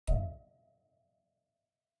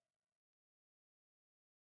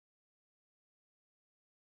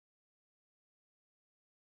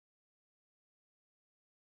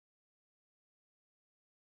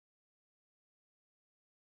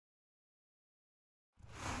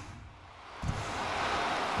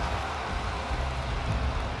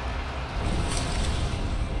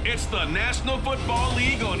It's the National Football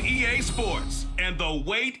League on EA Sports, and the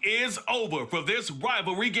wait is over for this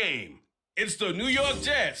rivalry game. It's the New York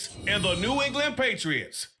Jets and the New England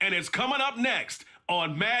Patriots, and it's coming up next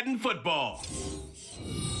on Madden Football.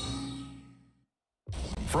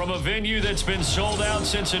 From a venue that's been sold out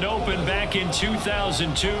since it opened back in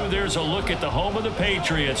 2002, there's a look at the home of the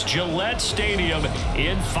Patriots, Gillette Stadium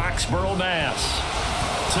in Foxborough, Mass.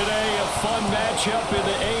 Today, a fun matchup in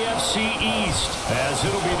the AFC East, as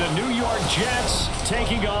it'll be the New York Jets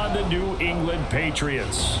taking on the New England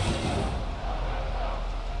Patriots.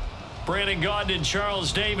 Brandon Gaudin and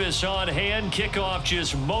Charles Davis on hand. Kickoff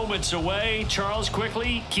just moments away. Charles,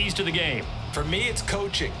 quickly, keys to the game. For me, it's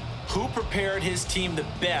coaching. Who prepared his team the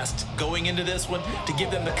best going into this one to give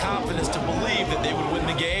them the confidence to believe that they would win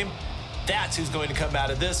the game? That's who's going to come out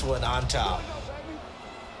of this one on top.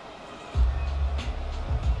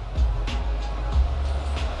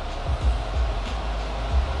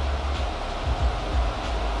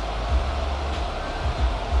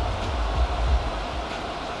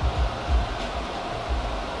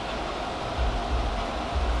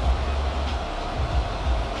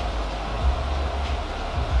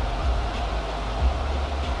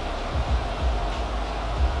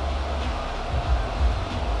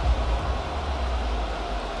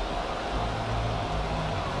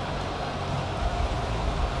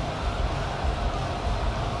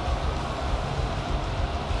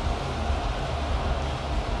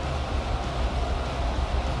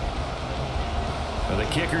 The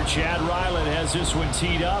kicker, Chad Ryland, has this one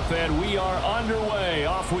teed up, and we are underway.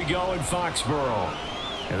 Off we go in Foxborough.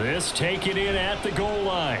 And this taken in at the goal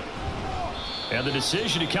line. And the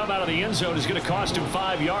decision to come out of the end zone is going to cost him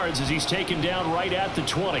 5 yards as he's taken down right at the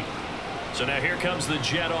 20. So now here comes the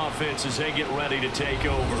Jet offense as they get ready to take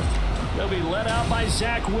over. They'll be led out by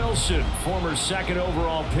Zach Wilson, former second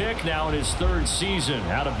overall pick, now in his third season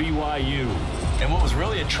out of BYU. And what was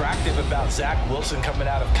really attractive about Zach Wilson coming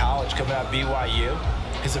out of college, coming out of BYU,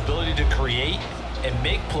 his ability to create and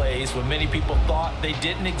make plays when many people thought they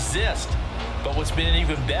didn't exist. But what's been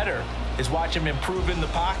even better is watch him improve in the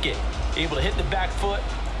pocket, able to hit the back foot,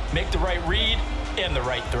 make the right read, and the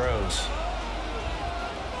right throws.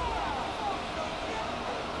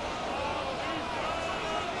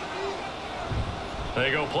 They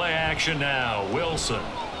go play action now. Wilson.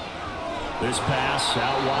 This pass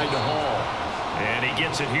out wide to Hall. And he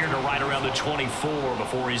gets it here to right around the 24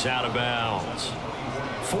 before he's out of bounds.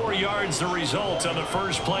 4 yards the result on the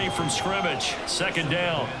first play from scrimmage. Second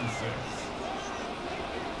down.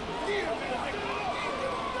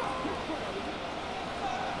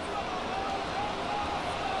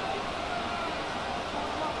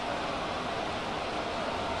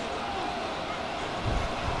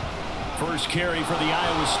 First carry for the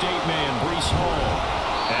Iowa State man, Breece Hall.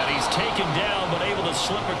 And he's taken down, but able to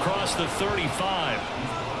slip across the 35.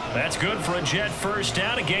 That's good for a Jet first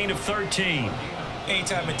down, a gain of 13.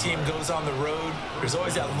 Anytime a team goes on the road, there's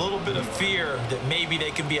always that little bit of fear that maybe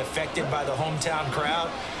they can be affected by the hometown crowd.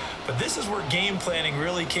 But this is where game planning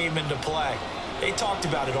really came into play. They talked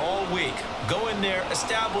about it all week. Go in there,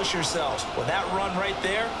 establish yourselves. Well, that run right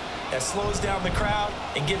there, that slows down the crowd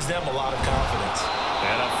and gives them a lot of confidence.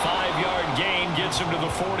 And a 5-yard gain gets him to the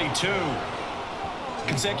 42.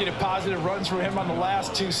 Consecutive positive runs for him on the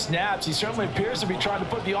last 2 snaps. He certainly appears to be trying to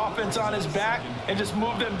put the offense on his back and just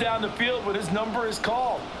move them down the field when his number is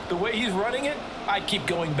called. The way he's running it, I keep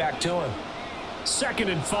going back to him.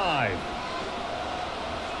 2nd and 5.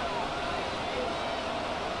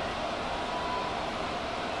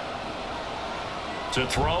 To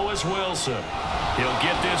throw is Wilson. He'll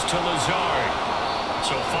get this to Lazard.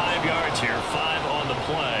 So 5 yards here, 5 on the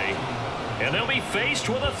play. And they'll be faced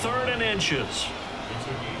with a 3rd and inches.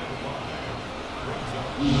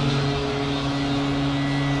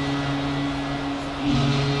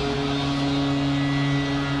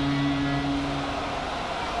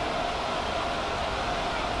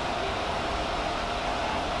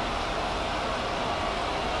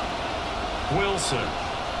 Wilson.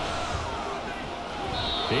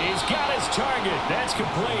 He's got his target. That's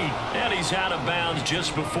complete. And he's out of bounds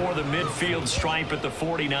just before the midfield stripe at the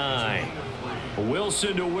 49.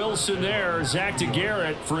 Wilson to Wilson there. Zach to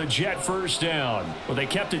Garrett for a Jet first down. Well, they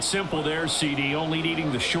kept it simple there, CD, only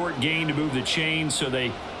needing the short gain to move the chains, so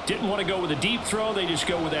they didn't want to go with a deep throw. They just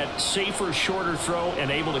go with that safer, shorter throw and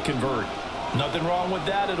able to convert. Nothing wrong with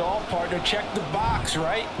that at all, partner. Check the box,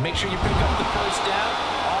 right? Make sure you pick up the first down.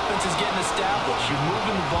 Offense is getting established. You're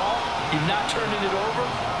moving the ball. You're not turning it over.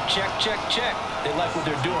 Check, check, check. They like what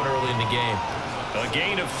they're doing early in the game. A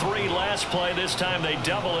gain of 3 last play. This time they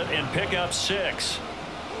double it and pick up 6.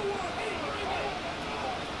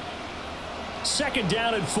 Second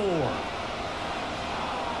down and 4.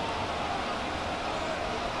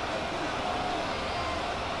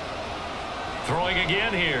 Throwing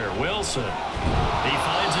again here, Wilson. He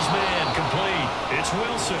finds his man, complete. It's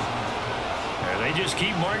Wilson. And they just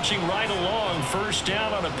keep marching right along. First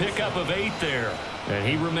down on a pickup of 8 there. And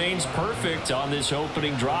he remains perfect on this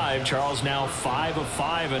opening drive. Charles now 5 of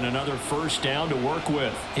 5 and another first down to work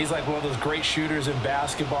with. He's like one of those great shooters in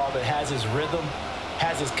basketball that has his rhythm,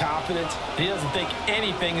 has his confidence. He doesn't think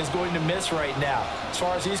anything is going to miss right now. As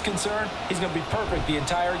far as he's concerned, he's going to be perfect the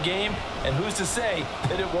entire game. And who's to say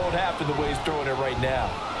that it won't happen the way he's throwing it right now?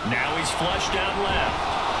 Now he's flushed down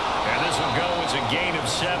left. And this will go as a gain of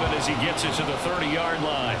 7 as he gets it to the 30-yard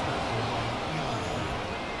line.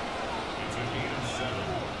 It's a gain of 7.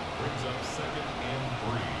 Brings up 2nd and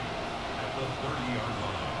 3 at the 30-yard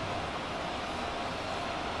line.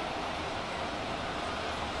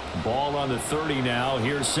 Ball on the 30 now.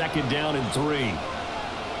 Here's second down and 3.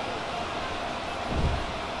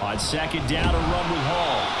 On second down, a run with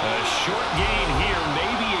Hall. A short gain here,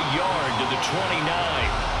 maybe a yard to the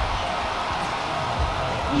 29.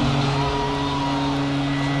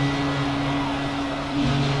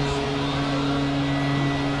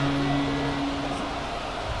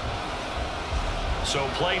 So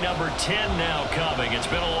play number 10 now coming. It's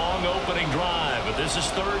been a long opening drive, but this is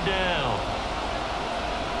third down.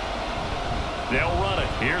 They'll run it.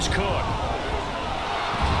 Here's Cook.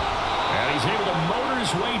 And he's able to motor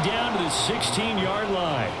his way down to the 16-yard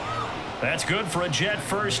line. That's good for a Jet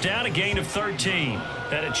first down, a gain of 13.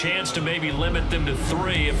 Had a chance to maybe limit them to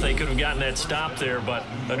 3 if they could have gotten that stop there, but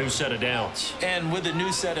a new set of downs. And with a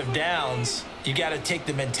new set of downs, you got to take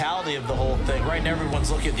the mentality of the whole thing. Right now,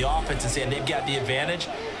 everyone's looking at the offense and saying they've got the advantage.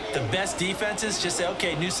 The best defenses just say,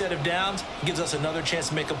 okay, new set of downs gives us another chance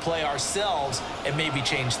to make a play ourselves and maybe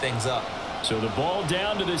change things up. So the ball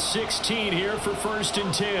down to the 16 here for first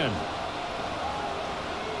and 10.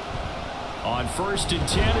 On first and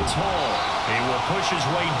 10, it's Hall. He will push his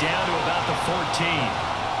way down to about the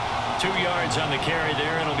 14. 2 yards on the carry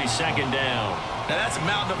there. It'll be second down. Now, that's a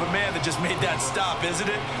mountain of a man that just made that stop, isn't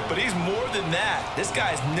it? But he's more than that. This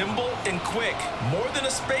guy's nimble and quick. More than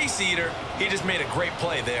a space eater. He just made a great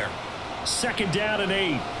play there. Second down and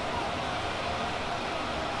 8.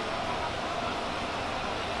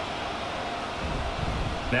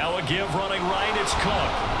 Now a give running right. It's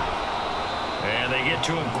Cook. And they get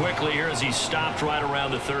to him quickly here as he stopped right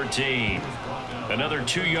around the 13. Another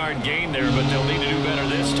 2-yard gain there, but they'll need to do better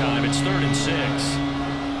this time. It's 3rd and 6.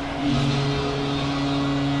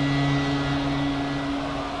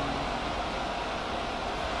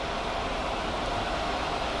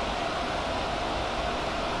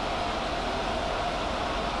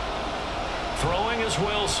 Throwing is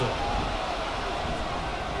Wilson.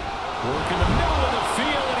 Work in the middle of the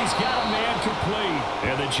field, and he's got a man complete.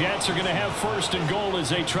 And the Jets are going to have first and goal as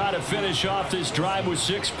they try to finish off this drive with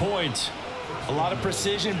 6 points. A lot of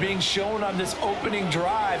precision being shown on this opening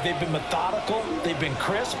drive. They've been methodical, they've been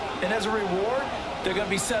crisp, and as a reward, they're going to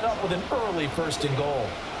be set up with an early first and goal.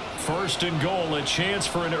 First and goal, a chance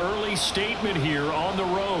for an early statement here on the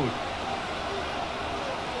road.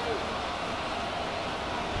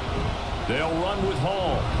 They'll run with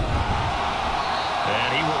Hall.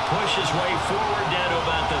 And he will push his way forward down to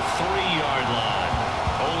about the 3-yard line.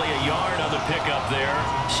 Only a yard on the pickup there.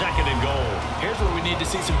 Second and goal. Here's where we need to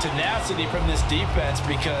see some tenacity from this defense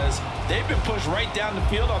because they've been pushed right down the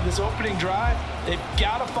field on this opening drive. They've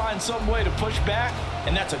got to find some way to push back,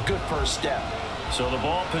 and that's a good first step. So the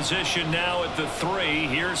ball position now at the 3.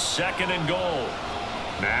 Here's second and goal.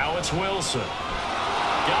 Now it's Wilson.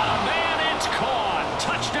 Got a man. It's caught.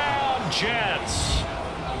 Touchdown, Jets.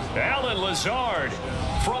 Allen Lazard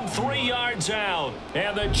from 3 yards out.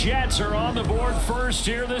 And the Jets are on the board first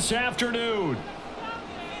here this afternoon.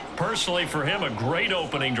 Personally, for him, a great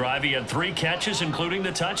opening drive. He had 3 catches, including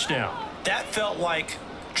the touchdown. That felt like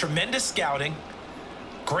tremendous scouting,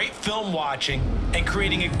 great film watching, and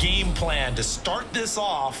creating a game plan to start this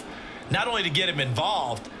off, not only to get him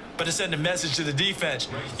involved, but to send a message to the defense.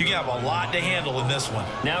 You can have a lot to handle in this one.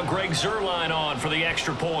 Now Greg Zuerlein on for the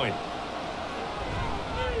extra point.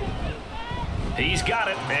 He's got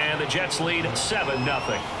it, and the Jets lead 7-0.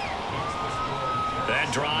 That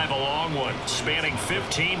drive, a long one, spanning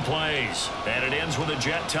 15 plays, and it ends with a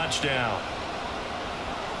Jet touchdown.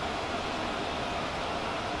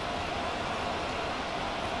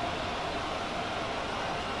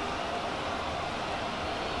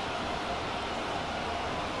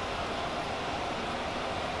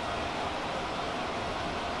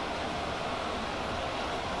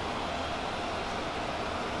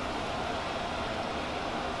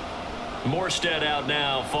 Morstead out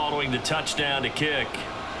now following the touchdown to kick.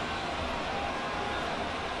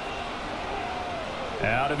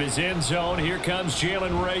 Out of his end zone, here comes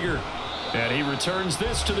Jalen Reagor. And he returns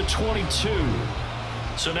this to the 22.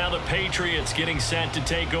 So now the Patriots getting set to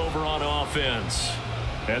take over on offense.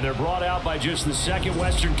 And they're brought out by just the second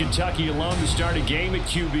Western Kentucky alum to start a game at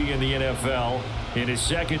QB in the NFL. In his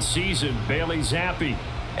second season, Bailey Zappi.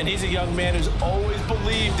 And he's a young man who's always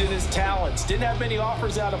believed in his talents. Didn't have many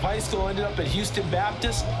offers out of high school, ended up at Houston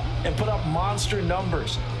Baptist and put up monster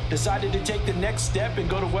numbers. Decided to take the next step and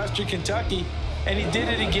go to Western Kentucky, and he did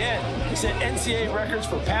it again. He set NCAA records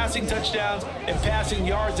for passing touchdowns and passing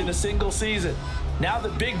yards in a single season. Now the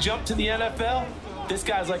big jump to the NFL, this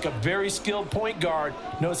guy's like a very skilled point guard,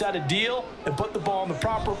 knows how to deal and put the ball in the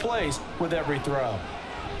proper place with every throw.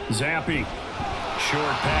 Zappi,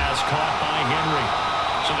 short pass caught by Henry.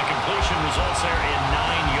 So the completion results there in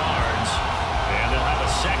 9 yards. And they'll have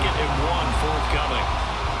a 2nd and 1 forthcoming.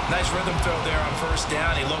 Nice rhythm throw there on first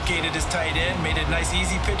down. He located his tight end, made it a nice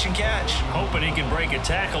easy pitch and catch. Hoping he can break a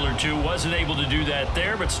tackle or two. Wasn't able to do that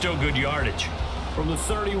there, but still good yardage. From the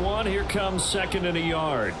 31, here comes 2nd and a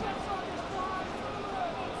yard.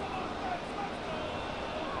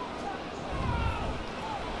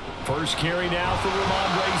 First carry now for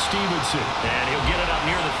Ramondre Stevenson. And he'll get it up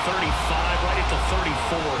near the 35, right at the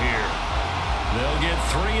 34 here. They'll get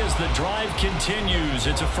 3 as the drive continues.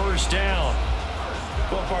 It's a first down.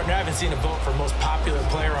 Well, partner, I haven't seen a vote for most popular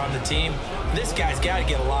player on the team. This guy's got to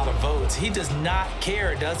get a lot of votes. He does not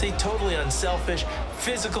care, does he? Totally unselfish,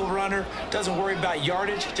 physical runner, doesn't worry about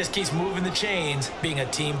yardage, just keeps moving the chains, being a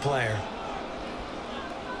team player.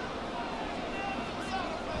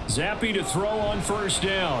 Zappi to throw on first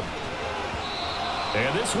down.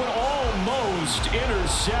 And this one almost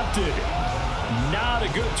intercepted. Not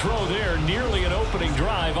a good throw there. Nearly an opening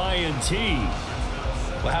drive INT.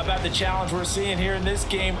 Well, how about the challenge we're seeing here in this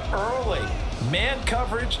game early? Man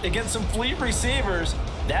coverage against some fleet receivers.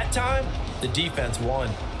 That time, the defense won.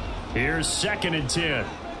 Here's 2nd and 10.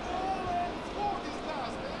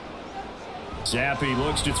 Zappi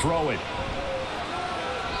looks to throw it.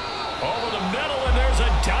 Over the middle, and there's a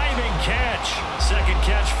diving catch. 2nd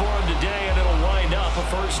catch for him today, and it'll wind up a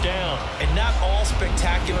first down. And not all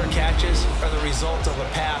spectacular catches are the result of a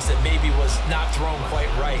pass that maybe was not thrown quite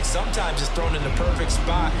right. Sometimes it's thrown in the perfect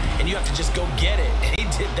spot, and you have to just go get it. And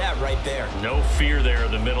he did that right there. No fear there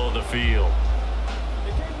in the middle of the field.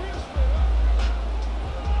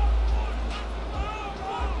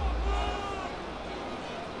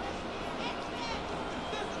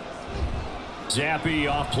 Zappi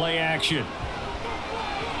off play action.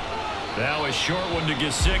 Now a short one to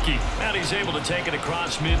Gesicki. And he's able to take it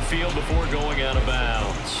across midfield before going out of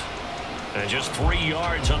bounds. And just 3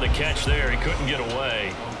 yards on the catch there. He couldn't get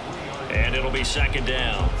away. And it'll be 2nd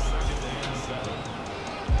down.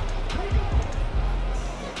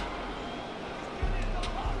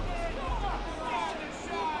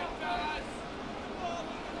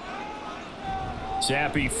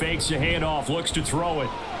 Zappi fakes a handoff, looks to throw it.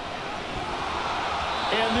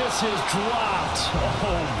 And this is dropped.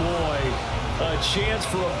 Oh, boy. A chance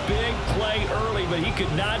for a big play early, but he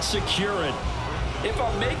could not secure it. If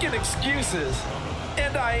I'm making excuses,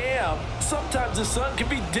 and I am, sometimes the sun can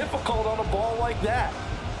be difficult on a ball like that.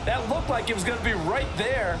 That looked like it was going to be right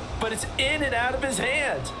there, but it's in and out of his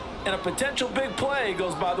hands. And a potential big play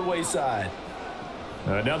goes by the wayside.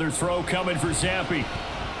 Another throw coming for Zappi.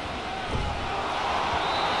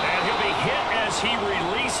 And he'll be hit as he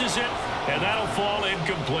releases it. And that'll fall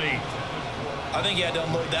incomplete. I think he had to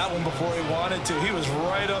unload that one before he wanted to. He was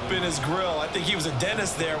right up in his grill. I think he was a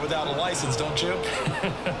dentist there without a license, don't you?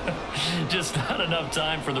 Just not enough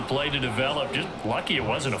time for the play to develop. Just lucky it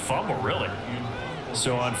wasn't a fumble, really.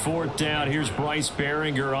 So on 4th down, here's Bryce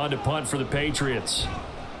Behringer on to punt for the Patriots.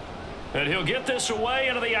 And he'll get this away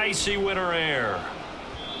into the icy winter air.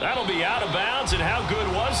 That'll be out of bounds, and how good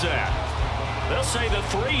was that? They'll say the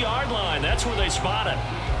 3-yard line. That's where they spot it.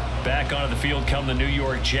 Back onto the field come the New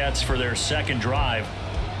York Jets for their 2nd drive.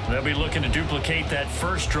 They'll be looking to duplicate that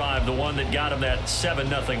first drive, the one that got them that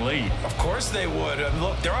 7-0 lead. Of course they would. I mean,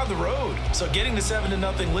 look, they're on the road. So getting the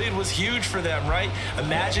 7-0 lead was huge for them, right?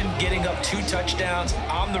 Imagine getting up 2 touchdowns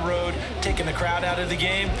on the road, taking the crowd out of the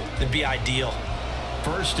game. That'd be ideal.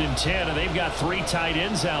 1st and 10, and they've got 3 tight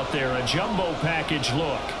ends out there. A jumbo package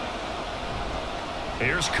look.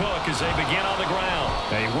 Here's Cook as they begin on the ground.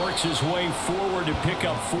 And he works his way forward to pick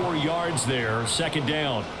up 4 yards there. 2nd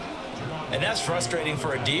down. And that's frustrating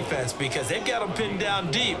for a defense because they've got them pinned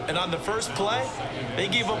down deep. And on the first play, they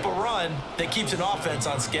gave up a run that keeps an offense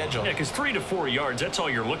on schedule. Yeah, because 3 to 4 yards, that's all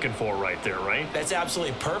you're looking for right there, right? That's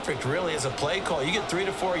absolutely perfect, really, as a play call. You get 3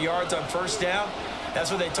 to 4 yards on first down. That's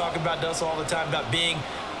what they talk about us all the time, about being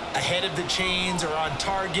ahead of the chains or on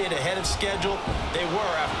target, ahead of schedule. They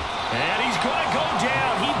were. And he's going to go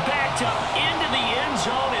down. He backed up into the end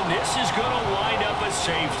zone, and this is going to wind up a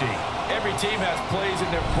safety. Every team has plays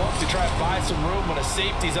in their book to try and buy some room when a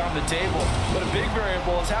safety's on the table. But a big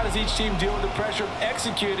variable is how does each team deal with the pressure of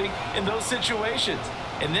executing in those situations.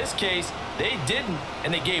 In this case, they didn't,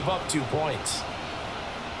 and they gave up 2 points.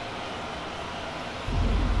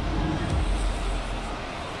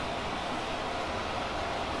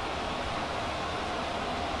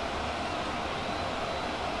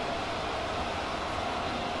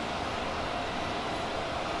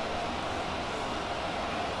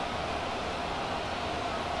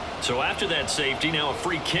 So after that safety, now a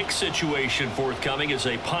free kick situation forthcoming as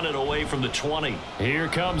they punt it away from the 20. Here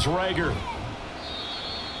comes Rager.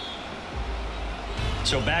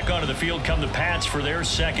 So back onto the field come the Pats for their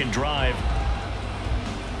second drive.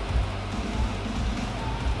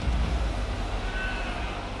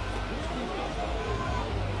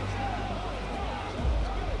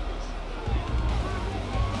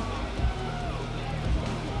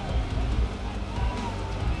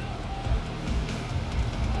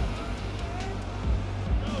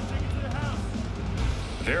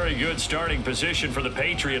 Very good starting position for the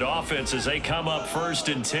Patriot offense as they come up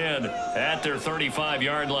 1st and 10 at their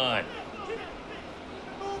 35-yard line.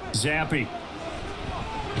 Zappi.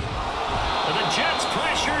 The Jets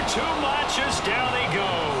pressure too much as down he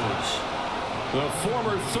goes. The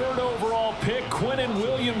former 3rd overall pick, Quentin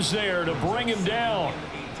Williams, there to bring him down.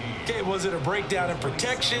 Okay, was it a breakdown in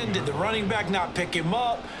protection? Did the running back not pick him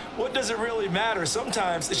up? What does it really matter?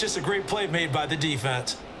 Sometimes it's just a great play made by the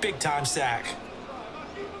defense. Big-time sack.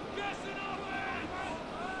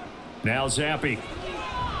 Now Zappi.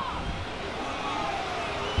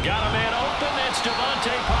 Got a man open. That's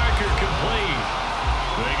Devontae Parker complete.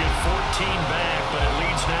 They get 14 back, but it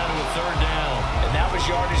leads now to a 3rd down. And that was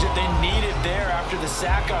yardage that they needed there after the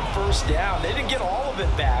sack on 1st down. They didn't get all of it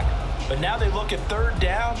back, but now they look at 3rd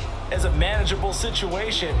down as a manageable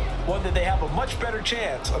situation, one that they have a much better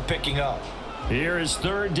chance of picking up. Here is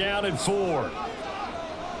 3rd down and 4.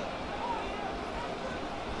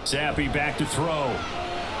 Zappi back to throw.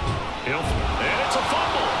 And it's a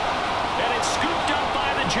fumble. And it's scooped up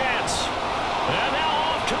by the Jets. And now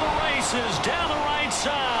off to the races down the right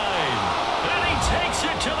side. And he takes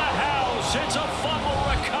it to the house. It's a fumble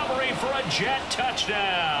recovery for a Jet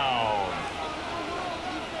touchdown.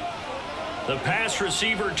 The pass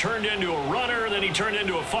receiver turned into a runner, then he turned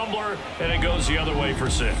into a fumbler, and it goes the other way for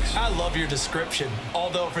 6. I love your description.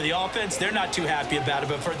 Although for the offense, they're not too happy about it.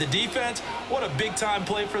 But for the defense, what a big-time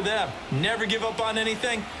play for them. Never give up on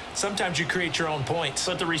anything. Sometimes you create your own points.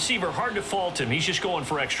 But the receiver, hard to fault him. He's just going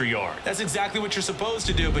for extra yard. That's exactly what you're supposed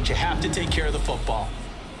to do, but you have to take care of the football.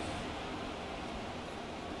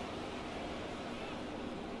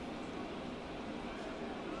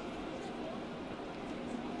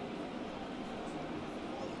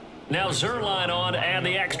 Now Zerline on to add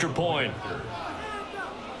the extra point.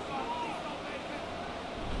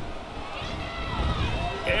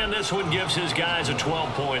 And this one gives his guys a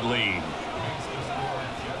 12-point lead.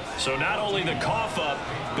 So not only the cough up,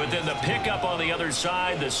 but then the pickup on the other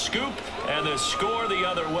side, the scoop, and the score the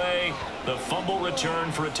other way. The fumble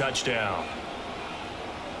return for a touchdown.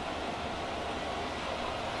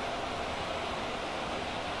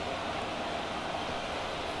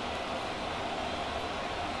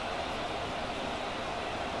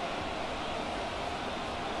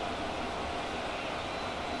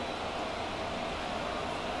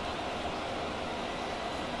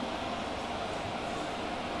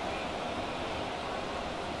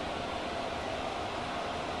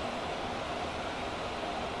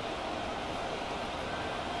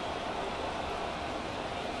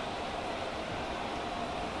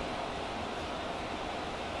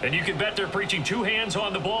 And you can bet they're preaching 2 hands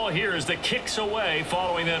on the ball here as the kick's away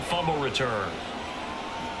following that fumble return.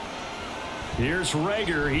 Here's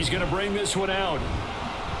Rager. He's going to bring this one out.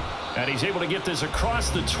 And he's able to get this across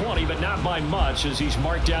the 20, but not by much as he's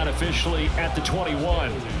marked down officially at the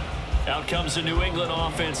 21. Out comes the New England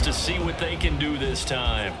offense to see what they can do this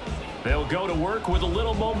time. They'll go to work with a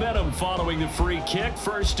little momentum following the free kick,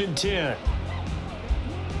 1st and 10.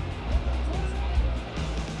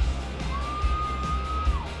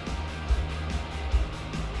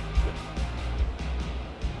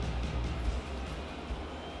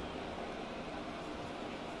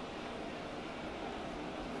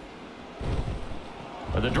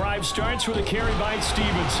 The drive starts with a carry by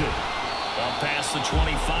Stevenson. Up past the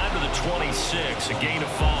 25 to the 26, a gain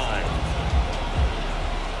of 5.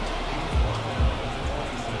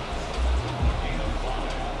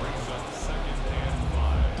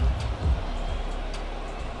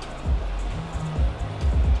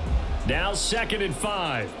 Now 2nd and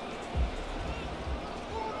 5.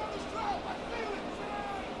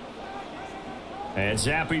 And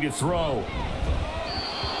Zappi to throw.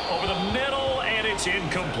 Over the middle, and it's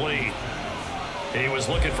incomplete. He was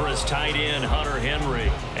looking for his tight end, Hunter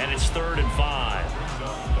Henry, and it's 3rd and 5.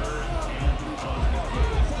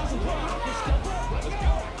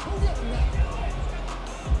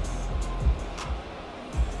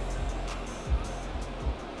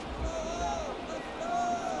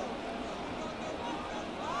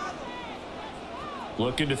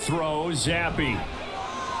 Looking to throw, Zappi.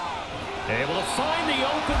 Able to find the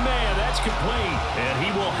open man. That's complete. And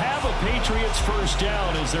he will have a Patriots first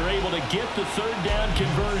down as they're able to get the 3rd down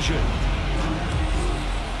conversion.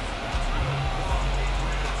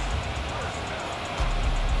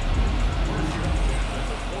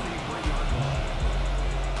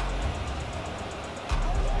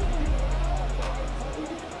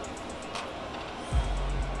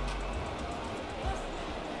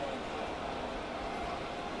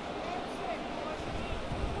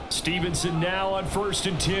 Stevenson now on 1st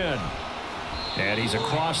and 10. And he's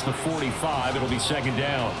across the 45. It'll be 2nd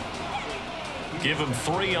down. Give him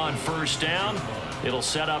 3 on 1st down. It'll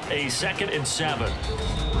set up a 2nd and 7.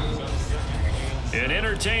 An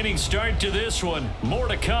entertaining start to this one. More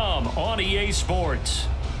to come on EA Sports.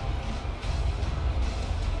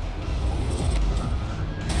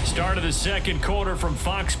 Start of the 2nd quarter from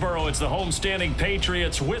Foxborough. It's the homestanding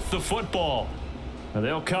Patriots with the football. And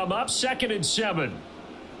they'll come up 2nd and 7.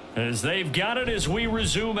 As they've got it as we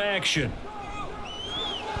resume action.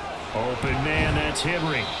 Open man, that's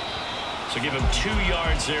Henry. So give him 2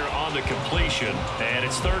 yards there on the completion. And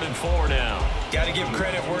it's 3rd and 4 now. Got to give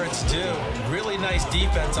credit where it's due. Really nice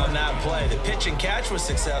defense on that play. The pitch and catch was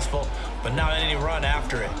successful, but not any run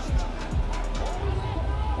after it.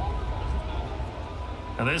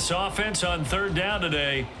 And this offense on 3rd down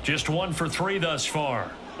today, just 1 for 3 thus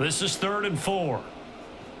far. This is 3rd and 4.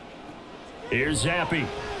 Here's Zappi.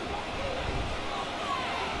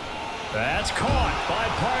 That's caught by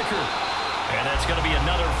Parker. And that's going to be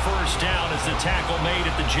another first down as the tackle made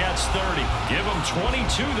at the Jets' 30. Give them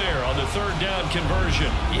 22 there on the 3rd down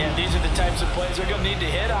conversion. Yeah, these are the types of plays they're going to need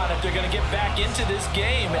to hit on if they're going to get back into this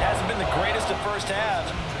game. It hasn't been the greatest of first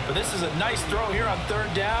halves, but this is a nice throw here on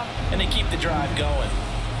 3rd down, and they keep the drive going.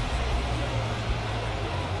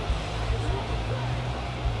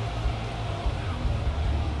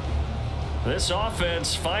 This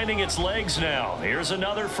offense finding its legs now. Here's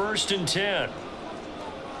another 1st and 10.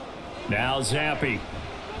 Now Zappi.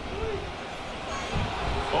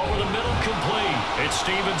 Over the middle, complete. It's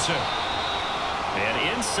Stevenson.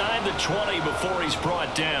 And inside the 20 before he's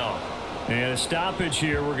brought down. And a stoppage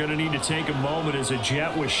here. We're going to need to take a moment as a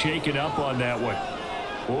Jet was shaken up on that one.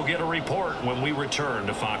 We'll get a report when we return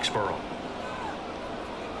to Foxborough.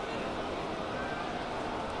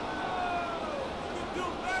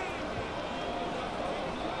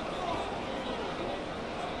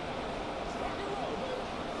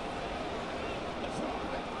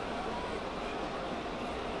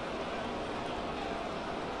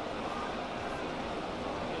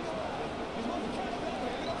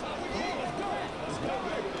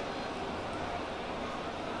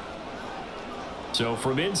 So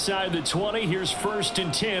from inside the 20, here's 1st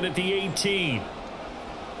and 10 at the 18.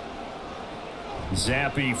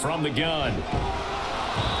 Zappi from the gun.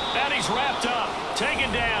 And he's wrapped up.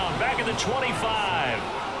 Taken down. Back at the 25.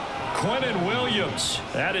 Quentin Williams.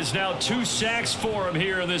 That is now 2 sacks for him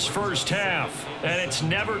here in this first half. And it's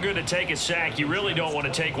never good to take a sack. You really don't want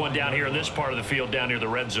to take one down here in this part of the field down near the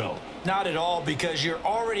red zone. Not at all, because you're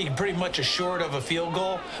already pretty much assured of a field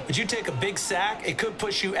goal. But you take a big sack, it could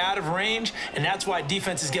push you out of range, and that's why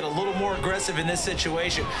defenses get a little more aggressive in this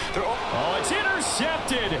situation. Oh, it's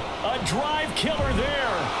intercepted. A drive killer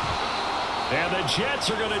there. And the Jets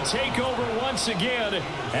are going to take over once again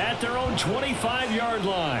at their own 25-yard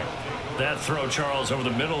line. That throw, Charles, over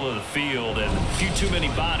the middle of the field, and a few too many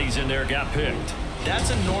bodies in there got picked.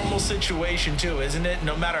 That's a normal situation too, isn't it?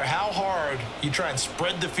 No matter how hard you try and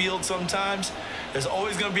spread the field sometimes, there's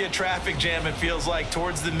always going to be a traffic jam, it feels like,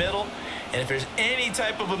 towards the middle. And if there's any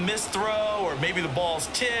type of a missed throw, or maybe the ball's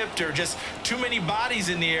tipped, or just too many bodies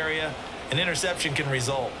in the area, an interception can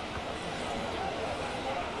result.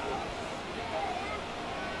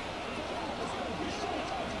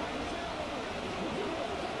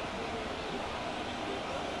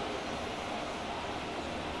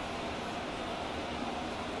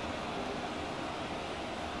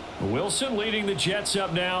 Wilson leading the Jets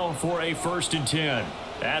up now for a 1st and 10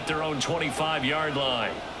 at their own 25-yard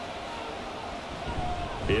line.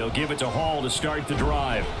 He'll give it to Hall to start the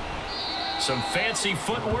drive. Some fancy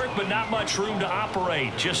footwork, but not much room to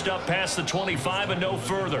operate. Just up past the 25 and no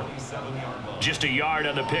further. Just a yard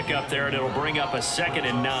on the pickup there, and it'll bring up a 2nd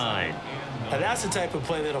and 9. Now that's the type of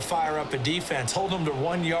play that'll fire up a defense. Hold them to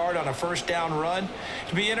 1 yard on a 1st down run.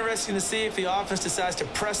 It'll be interesting to see if the offense decides to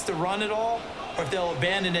press the run at all, or if they'll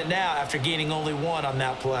abandon it now after gaining only 1 on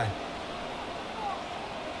that play.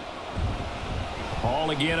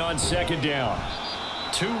 Hall again on 2nd down.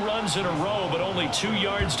 2 runs in a row, but only 2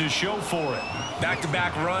 yards to show for it.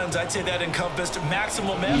 Back-to-back runs, I'd say that encompassed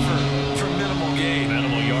maximum effort for minimal gain.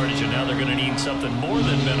 Minimal yardage, and now they're going to need something more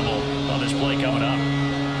than minimal on this play coming up.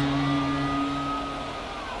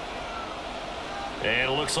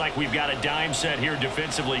 And it looks like we've got a dime set here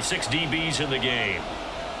defensively. 6 DBs in the game.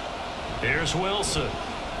 Here's Wilson.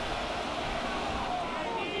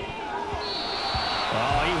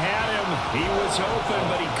 Oh, he had him. He was open,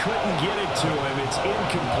 but he couldn't get it to him. It's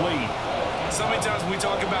incomplete. So many times when we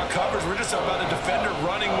talk about coverage, we're just about a defender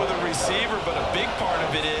running with a receiver, but a big part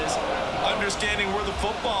of it is understanding where the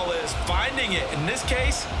football is, finding it. In this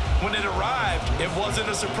case, when it arrived, it wasn't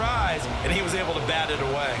a surprise, and he was able to bat it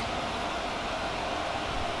away.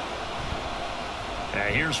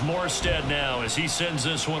 Here's Morstead now as he sends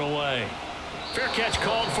this one away. Fair catch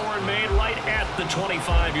called for and made right at the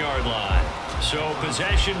 25-yard line. So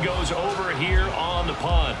possession goes over here on the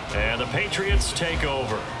punt. And the Patriots take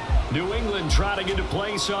over. New England trying to get a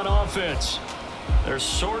place on offense. They're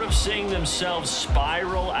sort of seeing themselves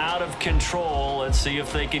spiral out of control. Let's see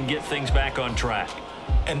if they can get things back on track.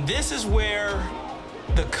 And this is where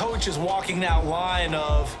the coach is walking that line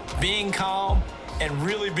of being calm and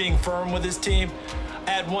really being firm with his team.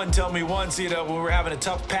 I had one tell me once, when we were having a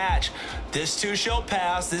tough patch, this too shall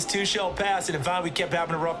pass, this too shall pass. And finally we kept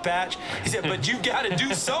having a rough patch. He said, but you've got to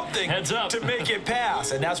do something to make it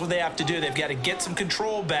pass. And that's what they have to do. They've got to get some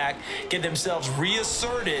control back, get themselves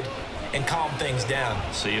reasserted, and calm things down.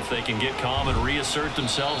 See if they can get calm and reassert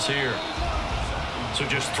themselves here. So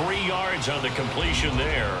just 3 yards on the completion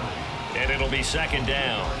there. And it'll be 2nd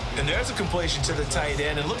down. And there's a completion to the tight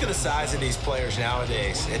end. And look at the size of these players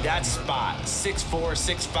nowadays. At that spot, 6'4",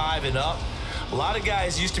 6'5", and up. A lot of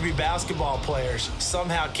guys used to be basketball players,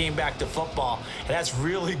 somehow came back to football. And that's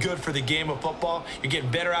really good for the game of football. You're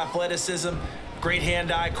getting better athleticism, great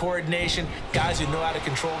hand-eye coordination, guys who know how to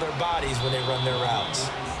control their bodies when they run their routes.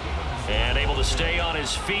 And able to stay on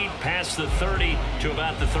his feet past the 30 to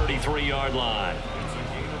about the 33-yard line.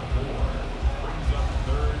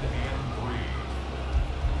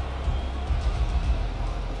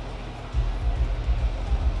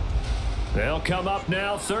 They'll come up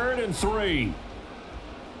now 3rd and 3.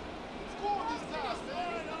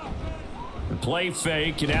 The play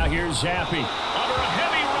fake, and now here's Zappi. Under a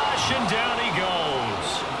heavy rush, and down he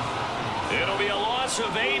goes. It'll be a loss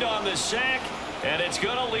of 8 on the sack, and it's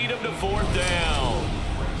going to lead him to 4th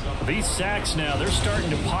down. These sacks now, they're starting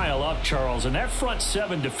to pile up, Charles, and that front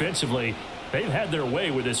 7 defensively, they've had their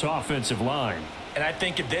way with this offensive line. And I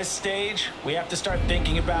think at this stage, we have to start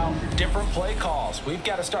thinking about different play calls. We've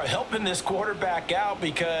got to start helping this quarterback out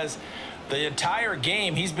because the entire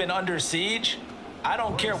game he's been under siege. I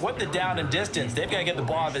don't care what the down and distance. They've got to get the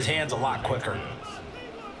ball out of his hands a lot quicker.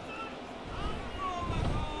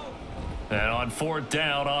 And on 4th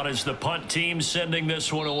down, on is the punt team sending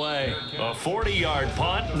this one away. A 40-yard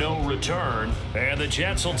punt, no return. And the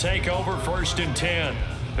Jets will take over 1st and 10.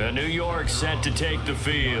 And New York set to take the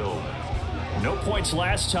field. No points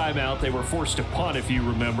last time out. They were forced to punt, if you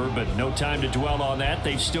remember, but no time to dwell on that.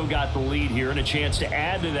 They've still got the lead here and a chance to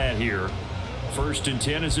add to that here. 1st and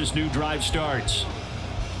 10 as this new drive starts.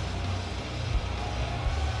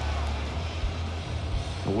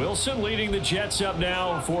 Wilson leading the Jets up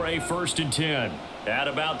now for a 1st and 10 at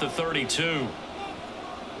about the 32.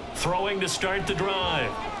 Throwing to start the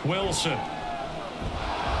drive. Wilson.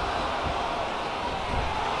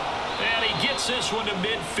 And he gets this one to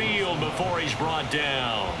midfield before he's brought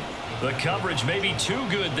down. The coverage may be too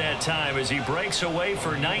good that time as he breaks away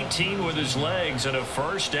for 19 with his legs and a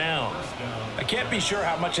 1st down. I can't be sure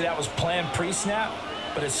how much of that was planned pre-snap,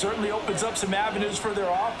 but it certainly opens up some avenues for their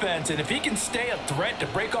offense. And if he can stay a threat to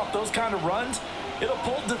break off those kind of runs, it'll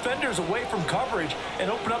pull defenders away from coverage and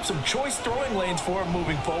open up some choice throwing lanes for him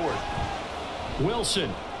moving forward.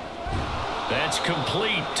 Wilson. That's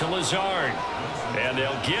complete to Lazard. And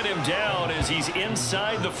they'll get him down as he's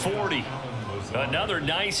inside the 40. Another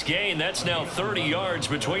nice gain. That's now 30 yards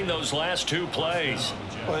between those last two plays.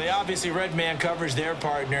 Well, they obviously read man coverage their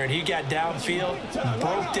partner, and he got downfield,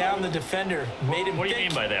 broke down the defender, made him What do you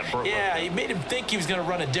mean by that, Burke? Yeah, he made him think he was going to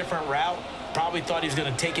run a different route. Probably thought he was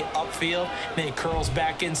going to take it upfield, and then he curls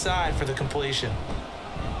back inside for the completion.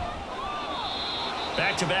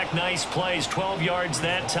 Back-to-back nice plays, 12 yards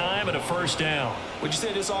that time and a first down. Would you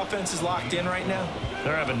say this offense is locked in right now?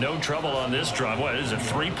 They're having no trouble on this drive. What is it,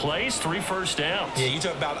 3 plays, 3 first downs? Yeah, you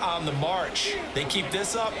talk about on the march. They keep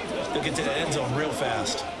this up, they'll get to the end zone real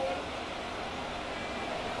fast.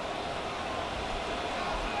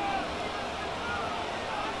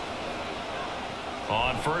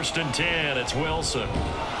 On 1st and 10, it's Wilson.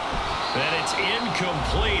 And it's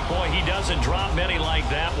incomplete. Boy, he doesn't drop many like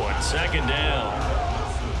that one. 2nd down.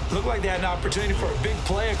 Looked like they had an opportunity for a big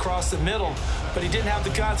play across the middle, but he didn't have the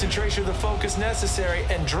concentration or the focus necessary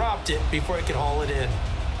and dropped it before he could haul it in.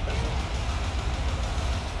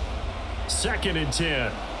 2nd and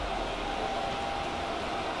 10.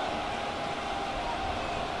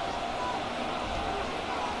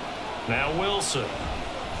 Now Wilson.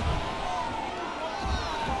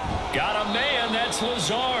 Got a man, that's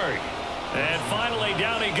Lazard. And finally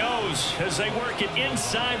down he goes as they work it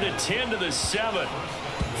inside the 10 to the 7.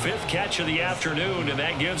 5th catch of the afternoon, and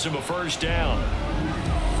that gives him a first down.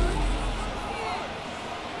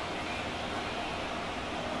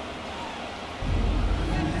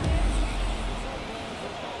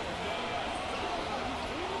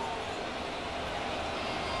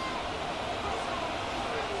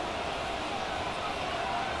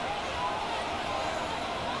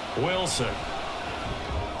 Wilson.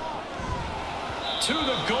 To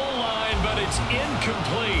the goal line, but it's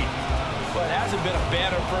incomplete. Well, it hasn't been a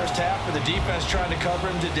banner first half for the defense trying to cover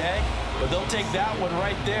him today, but they'll take that one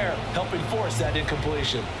right there, helping force that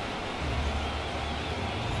incompletion.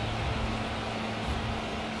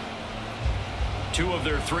 Two of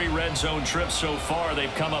their 3 red zone trips so far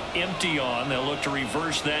they've come up empty on. They'll look to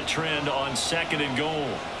reverse that trend on 2nd and goal.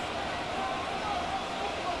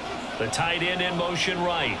 The tight end in motion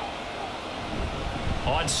right.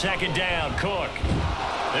 On 2nd down, Cook.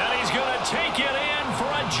 And he's going to take it in for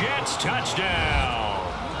a Jets touchdown.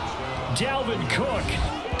 Dalvin Cook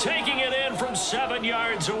taking it in from 7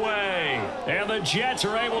 yards away. And the Jets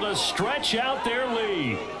are able to stretch out their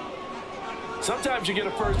lead. Sometimes you get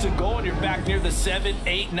a 1st and goal and you're back near the 7,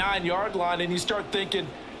 8, 9 yard line and you start thinking,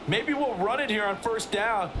 maybe we'll run it here on 1st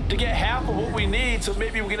down to get half of what we need, so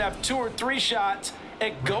maybe we can have 2 or 3 shots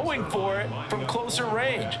at going for it from closer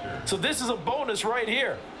range. So this is a bonus right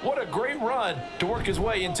here. What a great run to work his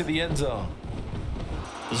way into the end zone.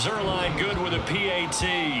 Zerline good with a PAT,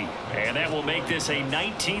 and that will make this a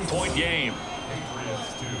 19-point game.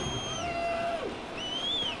 Patriots 2.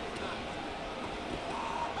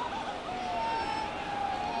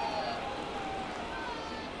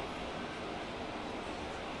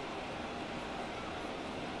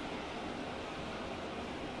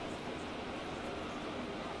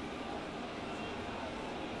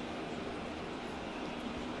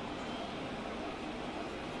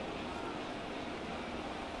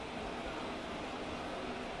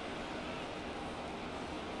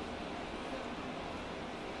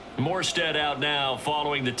 Morstead out now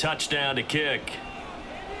following the touchdown to kick.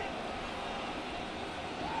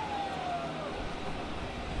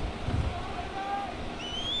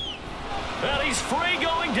 And he's free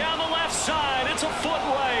going down the left side. It's a foot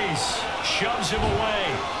race. Shoves him away.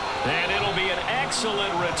 And it'll be an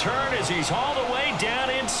excellent return as he's hauled away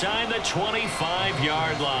down inside the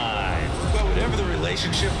 25-yard line. Well, whatever the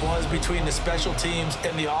relationship was between the special teams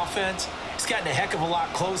and the offense, it's gotten a heck of a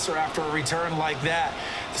lot closer after a return like that.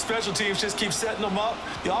 The special teams just keep setting them up.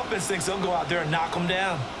 The offense thinks they'll go out there and knock them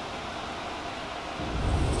down.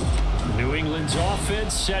 New England's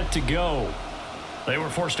offense set to go. They were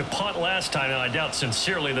forced to punt last time, and I doubt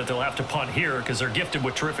sincerely that they'll have to punt here because they're gifted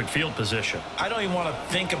with terrific field position. I don't even want to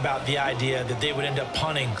think about the idea that they would end up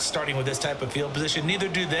punting starting with this type of field position. Neither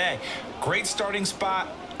do they. Great starting spot,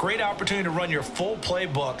 great opportunity to run your full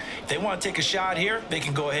playbook. If they want to take a shot here, they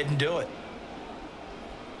can go ahead and do it.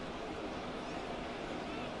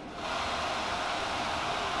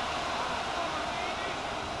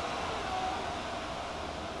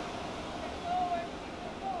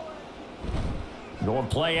 Going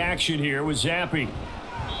play action here with Zappi.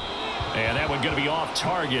 And that one going to be off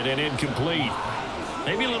target and incomplete.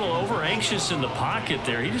 Maybe a little over-anxious in the pocket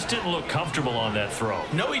there. He just didn't look comfortable on that throw.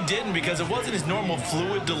 No, he didn't, because it wasn't his normal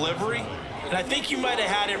fluid delivery. And I think you might have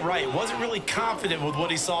had it right. Wasn't really confident with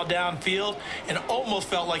what he saw downfield and almost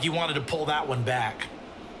felt like he wanted to pull that one back.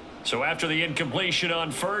 So after the incompletion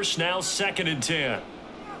on first, now 2nd and 10.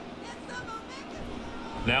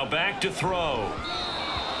 Now back to throw.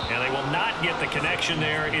 And they will not get the connection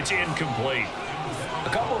there. It's incomplete. A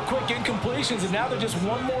couple of quick incompletions, and now they're just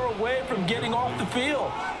one more away from getting off the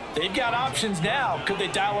field. They've got options now. Could they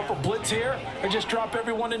dial up a blitz here or just drop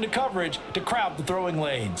everyone into coverage to crowd the throwing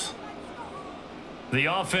lanes? The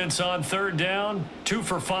offense on third down, 2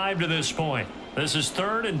 for 5 to this point. This is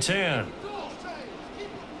 3rd and 10.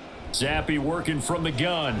 Zappi working from the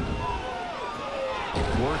gun.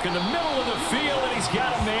 Work in the middle of the field, and he's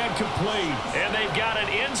got a man complete. And they've got it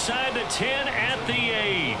inside the 10 at the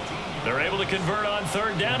 8. They're able to convert on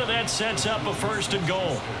third down, and that sets up a 1st and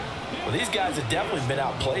goal. Well, these guys have definitely been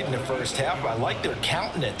outplayed in the first half. I like their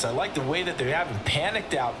countenance. I like the way that they haven't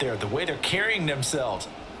panicked out there, the way they're carrying themselves.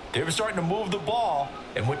 They're starting to move the ball,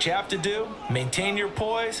 and what you have to do, maintain your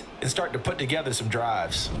poise and start to put together some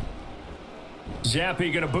drives.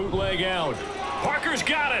 Zappi going to bootleg out. Parker's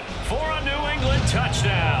got it for a New England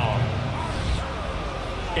touchdown.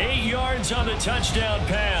 8 yards on the touchdown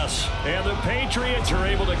pass, and the Patriots are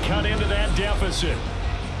able to cut into that deficit.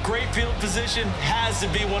 Great field position has to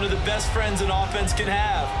be one of the best friends an offense can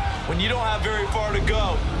have. When you don't have very far to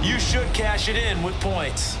go, you should cash it in with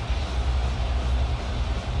points.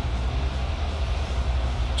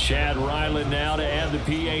 Chad Ryland now to add the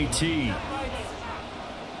PAT.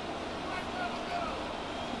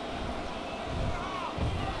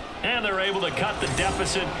 And they're able to cut the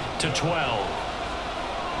deficit to 12.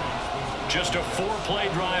 Just a 4-play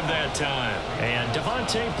drive that time. And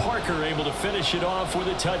Devontae Parker able to finish it off with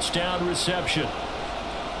a touchdown reception.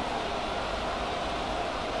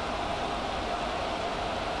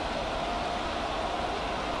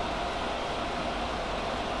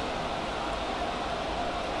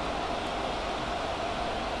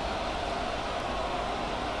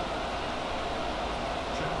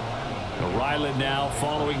 Ryland now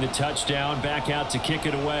following the touchdown, back out to kick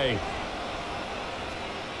it away.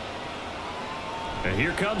 And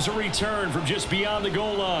here comes a return from just beyond the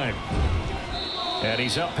goal line. And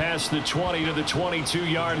he's up past the 20 to the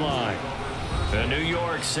 22-yard line. And New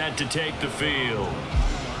York set to take the field.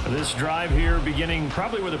 This drive here beginning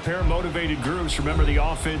probably with a pair of motivated groups. Remember, the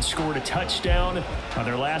offense scored a touchdown on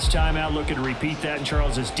their last time out. Looking to repeat that in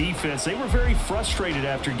Charles's defense. They were very frustrated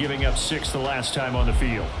after giving up 6 the last time on the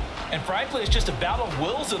field. And frankly, it's just a battle of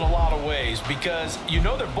wills in a lot of ways because you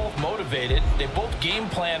know they're both motivated. They both game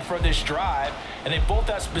plan for this drive, and they both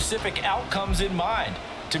have specific outcomes in mind.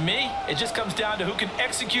 To me, it just comes down to who can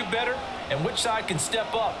execute better and which side can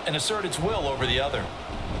step up and assert its will over the other.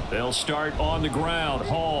 They'll start on the ground.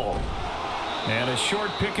 Hall. And a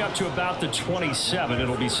short pickup to about the 27.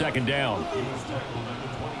 It'll be 2nd down. He was tackled at the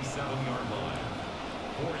 27-yard line.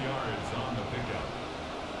 4 yards on the pickup.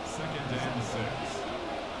 2nd and 6.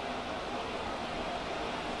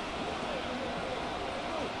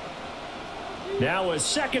 Now a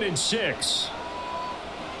 2nd and 6.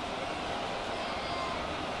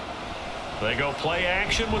 They go play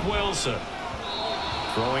action with Wilson.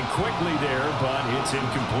 Throwing quickly there, but it's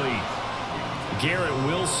incomplete. Garrett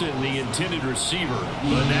Wilson, the intended receiver.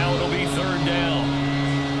 But now it'll be 3rd down.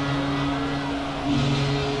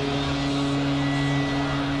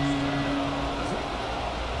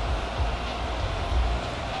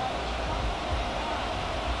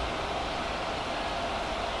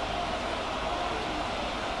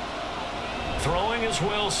 Throwing is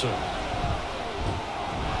Wilson.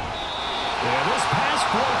 And this pass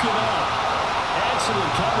broken up.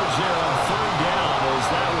 Excellent coverage there on 3rd down, as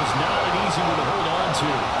that was not an easy one to hold on to.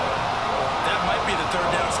 That might be the 3rd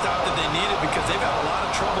down stop that they needed because they've had a lot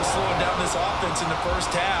of trouble slowing down this offense in the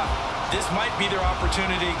first half. This might be their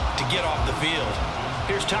opportunity to get off the field.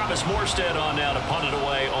 Here's Thomas Morstead on now to punt it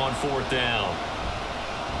away on 4th down.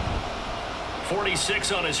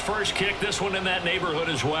 46 on his first kick. This one in that neighborhood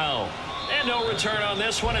as well. And no return on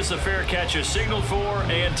this one as the fair catch is signaled for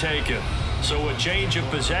and taken. So a change of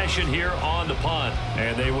possession here on the punt.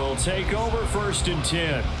 And they will take over 1st and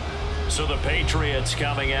 10. So the Patriots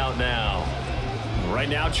coming out now. Right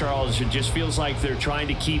now, Charles, it just feels like they're trying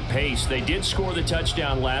to keep pace. They did score the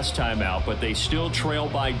touchdown last time out, but they still trail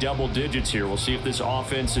by double digits here. We'll see if this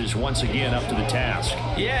offense is once again up to the task.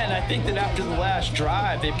 Yeah, and I think that after the last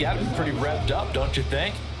drive, they've got to be pretty revved up, don't you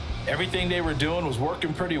think? Everything they were doing was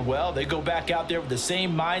working pretty well. They go back out there with the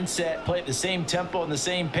same mindset, play at the same tempo and the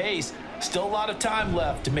same pace. Still a lot of time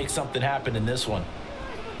left to make something happen in this one.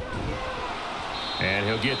 And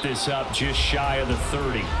he'll get this up just shy of the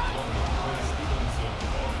 30.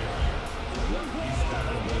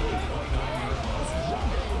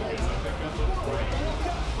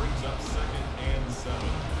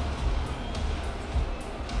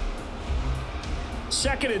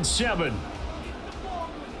 Second and 7.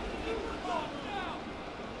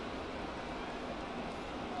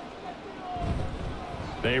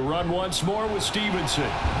 They run once more with Stevenson.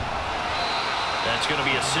 That's going to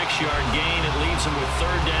be a 6-yard gain. It leaves them with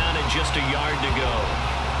 3rd down and just a yard to go.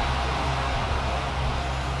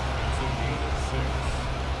 It's a gain of 6.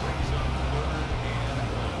 Brings up 3rd and 1.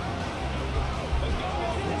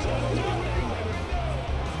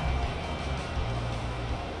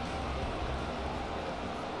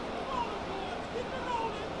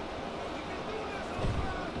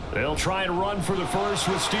 They'll try and run for the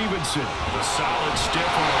first with Stevenson. A solid stiff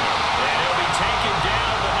arm. And he'll be taken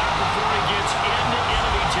down, but not before he gets into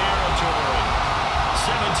enemy territory.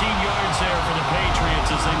 17 yards there for the Patriots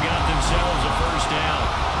as they got themselves a 1st down.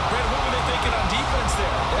 Brad, what were they thinking on defense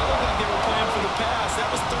there? That looked like they were playing for the pass.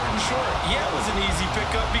 That was 3rd and short. Yeah, it was an easy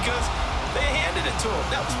pickup because they handed it to him.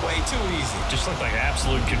 That was way too easy. Just looked like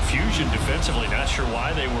absolute confusion defensively. Not sure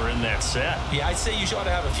why they were in that set. Yeah, I'd say you ought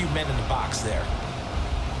to have a few men in the box there.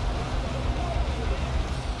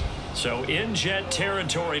 So in Jet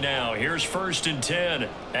territory now. Here's 1st and 10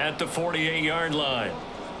 at the 48-yard line.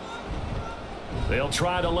 They'll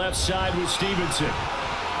try the left side with Stevenson.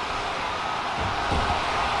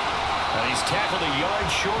 And he's tackled a yard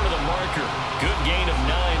short of the marker. Good gain of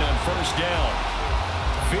 9 on 1st down.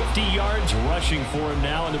 50 yards rushing for him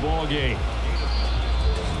now in the ball game.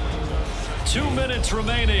 2 minutes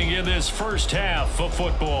remaining in this 1st half of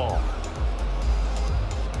football.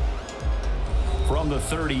 From the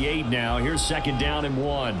 38 now, here's 2nd down and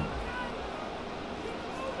 1.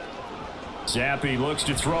 Zappi looks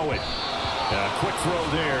to throw it. A quick throw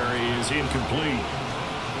there is incomplete.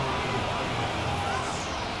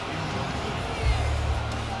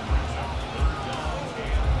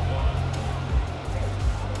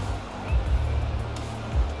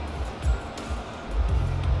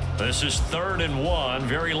 This is 3rd and 1.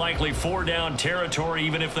 Very likely 4-down territory,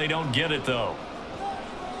 even if they don't get it, though.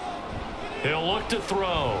 He'll look to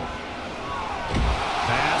throw.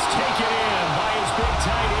 Pass taken in by his big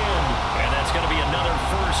tight end. And that's going to be another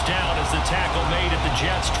 1st down as the tackle made at the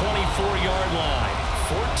Jets' 24-yard line.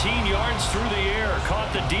 14 yards through the air. Caught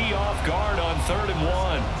the D off guard on 3rd and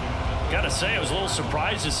 1. Got to say, I was a little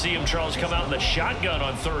surprised to see him, Charles, come out in the shotgun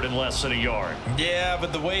on 3rd and less than a yard. Yeah,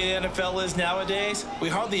 but the way the NFL is nowadays, we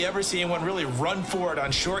hardly ever see anyone really run for it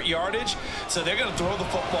on short yardage. So they're going to throw the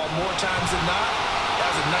football more times than not. That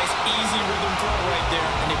was a nice, easy rhythm throw right there,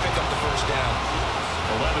 and they pick up the 1st down.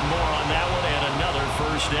 11 more on that one and another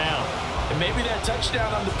 1st down. And maybe that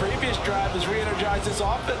touchdown on the previous drive has re-energized this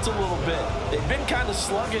offense a little bit. They've been kind of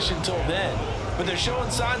sluggish until then, but they're showing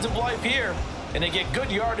signs of life here, and they get good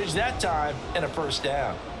yardage that time and a 1st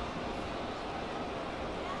down.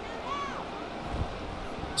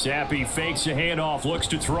 Zappi fakes a handoff, looks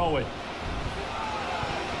to throw it.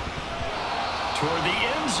 Toward the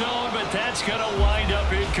end zone, but that's going to wind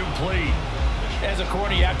up incomplete. As a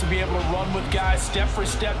corner, you have to be able to run with guys step for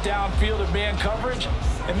step downfield in man coverage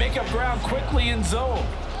and make up ground quickly in zone.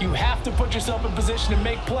 You have to put yourself in position to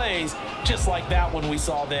make plays, just like that one we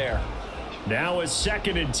saw there. Now it's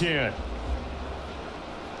 2nd and 10.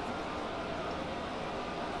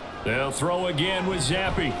 They'll throw again with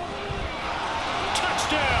Zappi.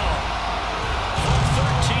 Touchdown!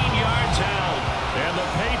 13 yards out. And the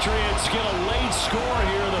Patriots get a late score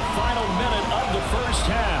here in the final minute of the 1st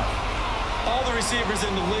half. All the receivers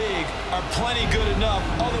in the league are plenty good enough,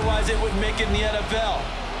 otherwise they wouldn't make it in the NFL.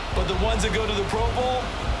 But the ones that go to the Pro Bowl,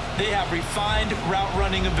 they have refined route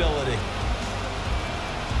running ability.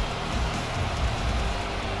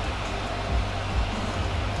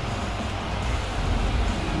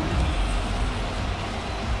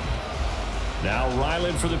 Now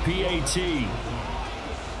Ryland for the PAT.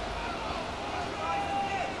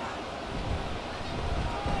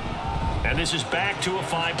 And this is back to a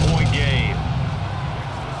 5-point game.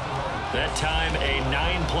 That time a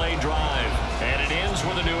 9-play drive. And it ends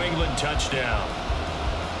with a New England touchdown.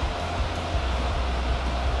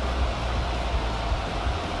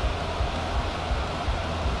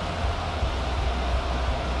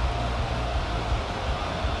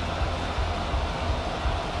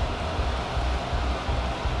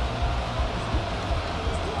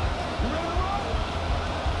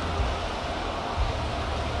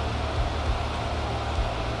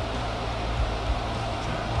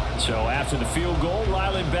 So after the field goal,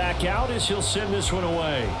 Ryland back out as he'll send this one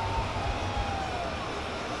away.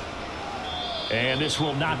 And this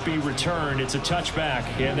will not be returned. It's a touchback,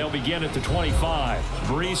 and they'll begin at the 25.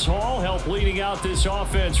 Breece Hall helped leading out this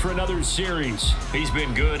offense for another series. He's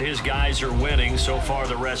been good. His guys are winning. So far,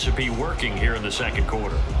 the recipe working here in the 2nd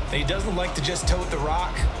quarter. He doesn't like to just tote the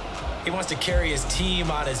rock. He wants to carry his team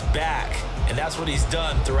on his back, and that's what he's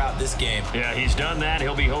done throughout this game. Yeah, he's done that.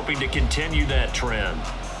 He'll be hoping to continue that trend.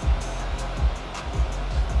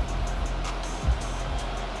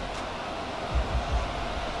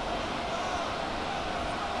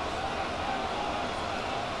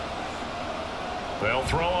 They'll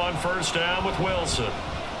throw on first down with Wilson.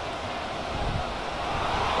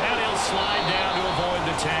 And he'll slide down to avoid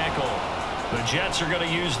the tackle. The Jets are going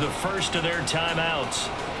to use the first of their timeouts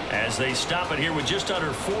as they stop it here with just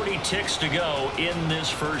under 40 ticks to go in this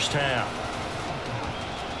first half.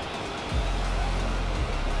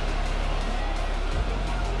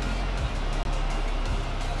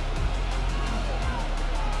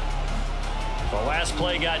 The last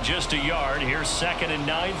play got just a yard. Here's 2nd and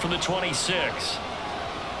 9 from the 26.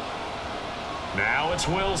 Now it's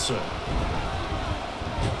Wilson.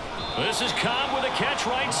 This is Cobb with a catch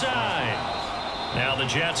right side. Now the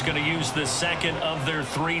Jets going to use the second of their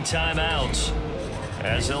 3 timeouts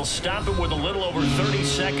as they'll stop it with a little over 30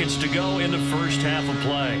 seconds to go in the first half of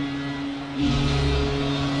play.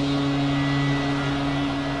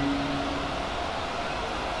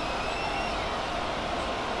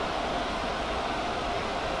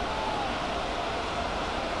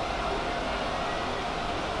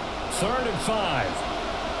 Third and 5.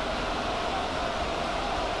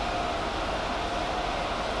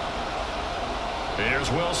 There's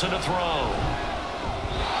Wilson to throw.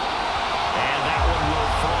 And that one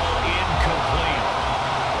will fall incomplete.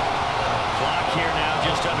 Clock here now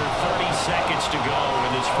just under 30 seconds to go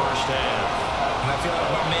in this first half. And I feel like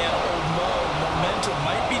my man, Old Mo, momentum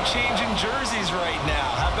might be changing jerseys right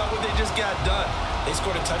now. How about what they just got done? They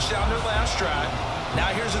scored a touchdown their last drive. Now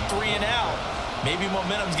here's a 3 and out. Maybe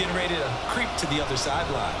momentum's getting ready to creep to the other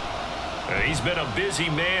sideline. He's been a busy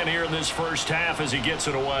man here in this first half as he gets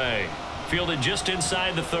it away. Fielded just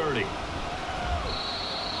inside the 30.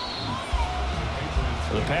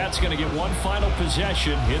 The Pats going to get one final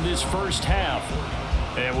possession in this first half.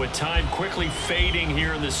 And with time quickly fading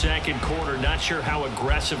here in the second quarter, not sure how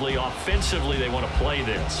aggressively, offensively they want to play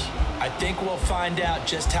this. I think we'll find out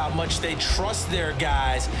just how much they trust their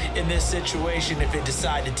guys in this situation if they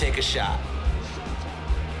decide to take a shot.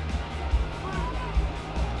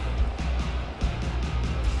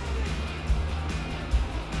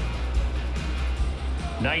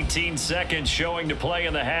 19 seconds showing to play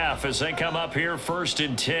in the half as they come up here 1st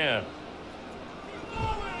and 10.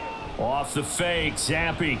 Off the fake,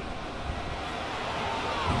 Zappi.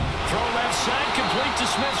 Throw left side, complete to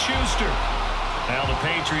Smith-Schuster. Now the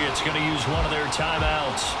Patriots going to use one of their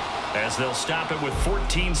timeouts as they'll stop it with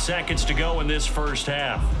 14 seconds to go in this first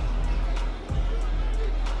half.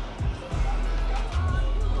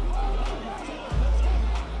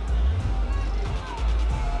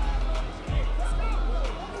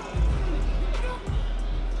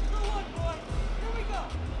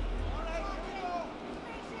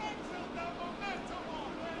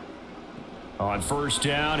 On first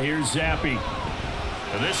down, here's Zappi.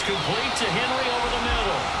 And this complete to Henry over the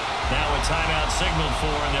middle. Now a timeout signaled for,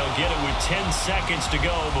 and they'll get it with 10 seconds to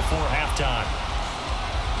go before halftime.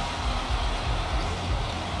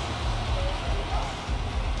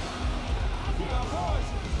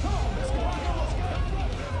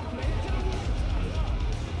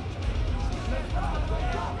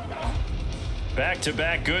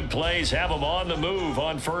 Back-to-back good plays have them on the move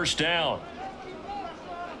on first down.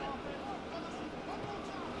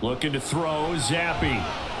 Looking to throw, Zappi. And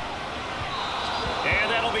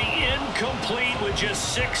that'll be incomplete with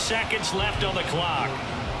just 6 seconds left on the clock.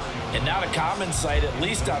 And not a common sight, at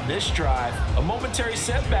least on this drive. A momentary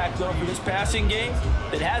setback, though, for this passing game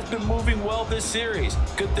that has been moving well this series.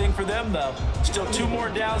 Good thing for them, though. Still 2 more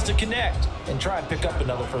downs to connect and try and pick up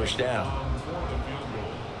another first down.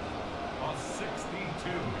 A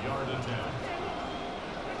 62-yard attempt.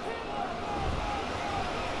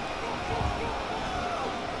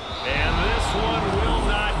 And this one will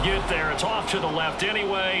not get there. It's off to the left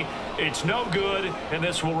anyway. It's no good, and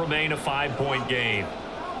this will remain a 5-point game.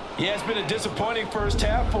 Yeah, it's been a disappointing first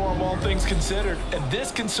half for them, all things considered. And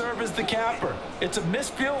this can serve as the capper. It's a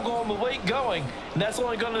missed field goal in the late going, and that's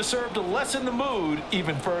only going to serve to lessen the mood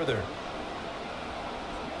even further.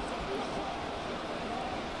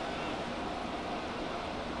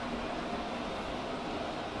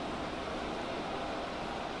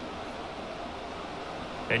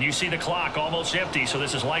 And you see the clock almost empty, so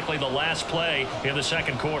this is likely the last play in the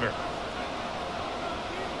second quarter.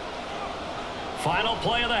 Final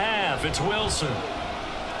play of the half. It's Wilson.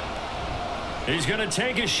 He's going to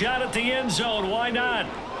take a shot at the end zone. Why not?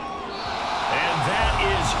 And that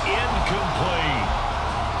is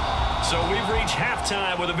incomplete. So we've reached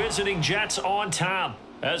halftime with the visiting Jets on top.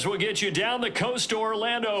 As we'll get you down the coast to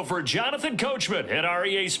Orlando for Jonathan Coachman at our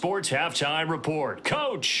EA Sports Halftime Report.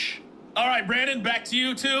 Coach. All right, Brandon, back to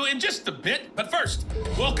you two in just a bit. But first,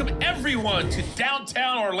 welcome everyone to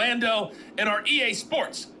downtown Orlando and our EA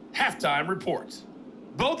Sports Halftime Report.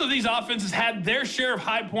 Both of these offenses had their share of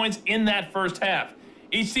high points in that first half.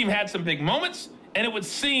 Each team had some big moments, and it would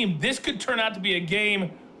seem this could turn out to be a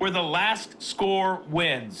game where the last score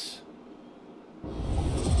wins.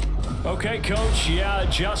 Okay, Coach, yeah,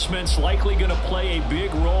 adjustments likely going to play a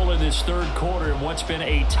big role in this third quarter in what's been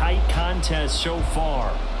a tight contest so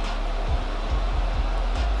far.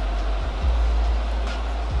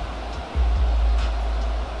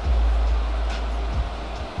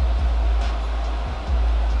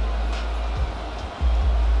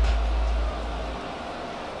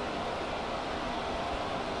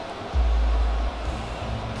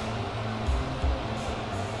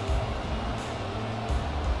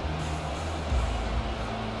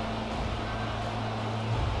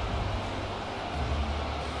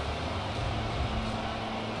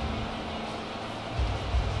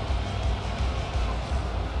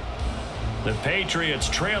 The Patriots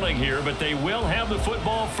trailing here, but they will have the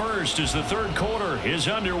football first as the third quarter is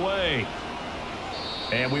underway.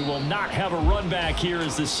 And we will not have a run back here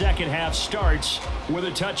as the second half starts with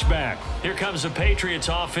a touchback. Here comes the Patriots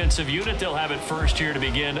offensive unit. They'll have it first here to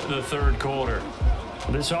begin the third quarter.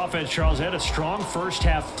 This offense, Charles, had a strong first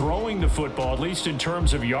half throwing the football, at least in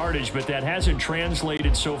terms of yardage, but that hasn't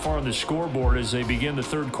translated so far on the scoreboard as they begin the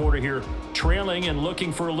third quarter here, trailing and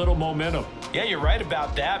looking for a little momentum. Yeah, you're right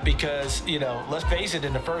about that because, let's face it,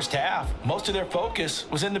 in the first half, most of their focus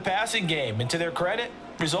was in the passing game. And to their credit,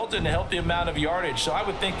 resulted in a healthy amount of yardage. So I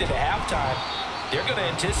would think that at halftime, they're going to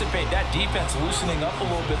anticipate that defense loosening up a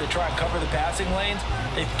little bit to try and cover the passing lanes.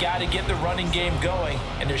 They've got to get the running game going,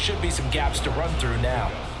 and there should be some gaps to run through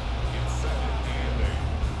now.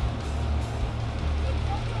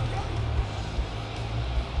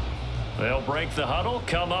 They'll break the huddle,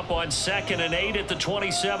 come up on 2nd and 8 at the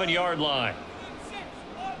 27-yard line.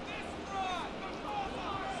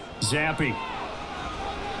 Zappi.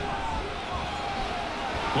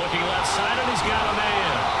 Looking left side, and he's got a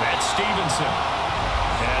man. That's Stevenson.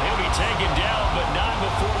 And he'll be taken down, but not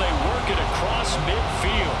before they work it across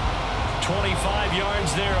midfield. 25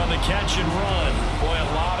 yards there on the catch and run. Boy, a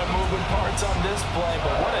lot of moving parts on this play,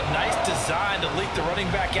 but what a nice design to leak the running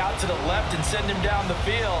back out to the left and send him down the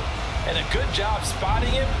field. And a good job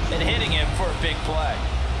spotting him and hitting him for a big play.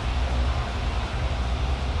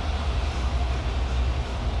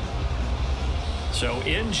 So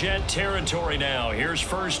in Jet territory now. Here's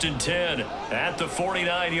 1st and 10 at the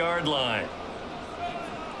 49-yard line.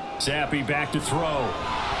 Zappi back to throw.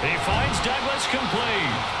 He finds Douglas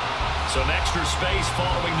complete. Some extra space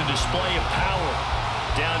following the display of power.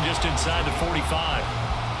 Down just inside the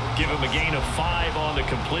 45. Give him a gain of 5 on the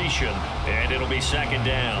completion, and it'll be 2nd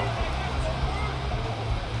down.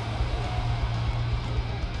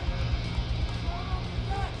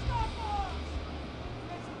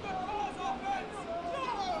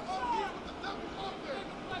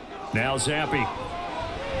 Now Zappi.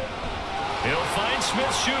 He'll find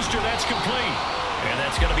Smith-Schuster. That's complete. And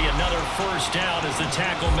that's going to be another 1st down as the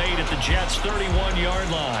tackle made at the Jets' 31-yard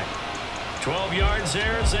line. 12 yards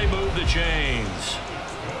there as they move the chains.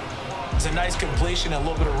 It's a nice completion, a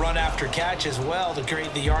little bit of run after catch as well to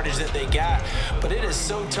create the yardage that they got. But it is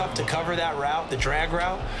so tough to cover that route, the drag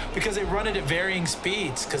route, because they run it at varying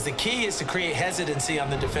speeds. Because the key is to create hesitancy on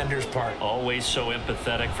the defender's part. Always so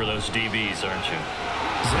empathetic for those DBs, aren't you?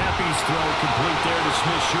 Zappi's throw complete there to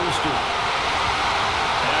Smith-Schuster.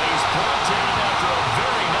 And he's brought down after a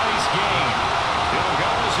very nice gain. It'll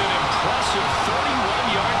go as an impressive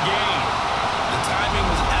 31-yard gain. The timing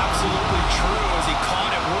was absolutely true as he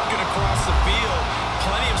caught it working across the field.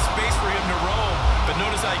 Plenty of space for him to roam, but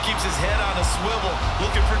notice how he keeps his head on a swivel,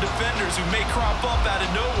 looking for defenders who may crop up out of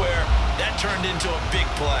nowhere. That turned into a big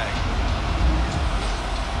play.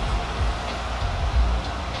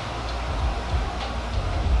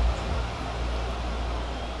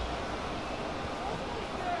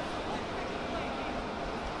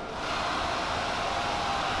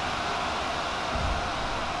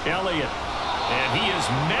 Elliott. And he is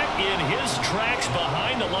met in his tracks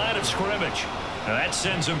behind the line of scrimmage. Now that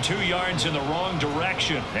sends him 2 yards in the wrong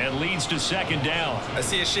direction and leads to 2nd down. I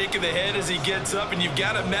see a shake of the head as he gets up, and you've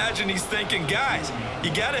got to imagine he's thinking, guys,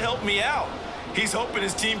 you got to help me out. He's hoping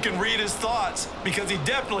his team can read his thoughts because he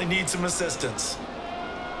definitely needs some assistance.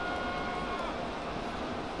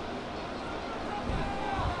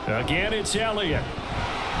 Again, it's Elliott.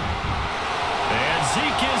 And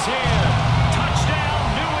Zeke is in. Touchdown,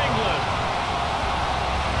 New England.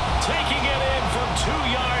 Taking it in from 2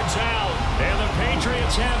 yards out. And the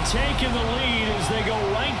Patriots have taken the lead as they go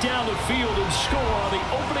right down the field and score on the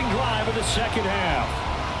opening drive of the second half.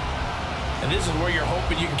 And this is where you're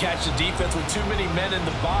hoping you can catch the defense with too many men in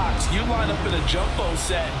the box. You line up in a jumbo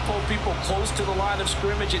set and pull people close to the line of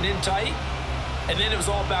scrimmage and in tight. And then it was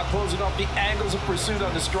all about closing off the angles of pursuit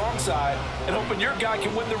on the strong side and hoping your guy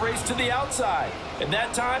can win the race to the outside. And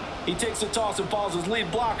that time, he takes a toss and follows his lead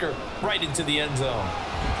blocker right into the end zone.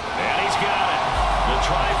 And he's got it. The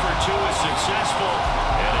try for two is successful,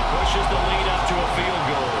 and it pushes the lead up to a field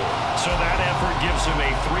goal. So that effort gives him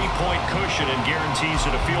a 3-point cushion and guarantees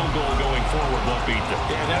that a field goal going forward won't beat them.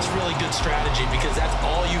 Yeah, that's really good strategy because that's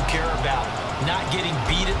all you care about. Not getting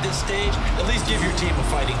beat at this stage, at least give your team a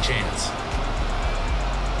fighting chance.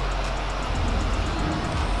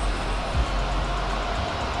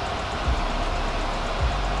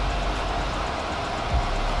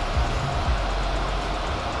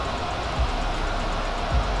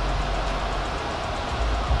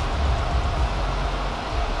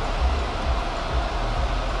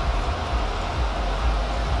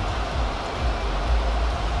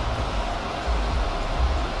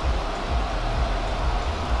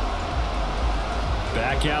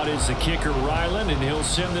 Back out is the kicker, Ryland, and he'll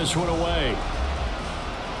send this one away.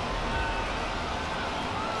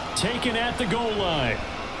 Taken at the goal line.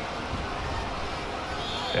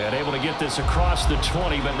 And able to get this across the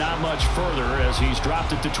 20, but not much further as he's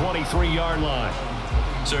dropped at the 23-yard line.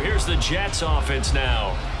 So here's the Jets offense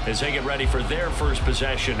now as they get ready for their first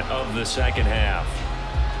possession of the second half.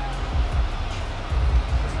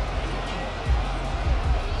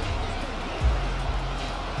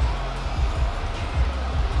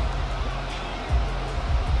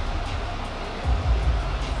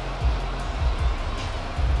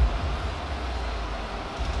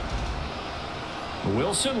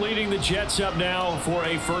 Wilson leading the Jets up now for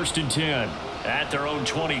a 1st and 10 at their own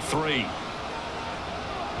 23.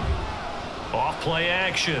 Off play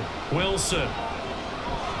action. Wilson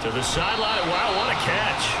to the sideline. Wow, what a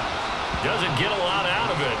catch. Doesn't get a lot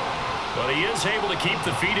out of it, but he is able to keep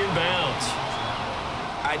the feet in bounds.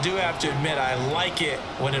 I do have to admit, I like it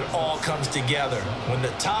when it all comes together. When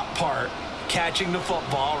the top part, catching the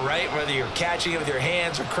football, right, whether you're catching it with your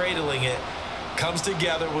hands or cradling it, comes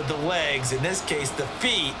together with the legs, in this case the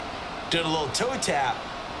feet, doing a little toe tap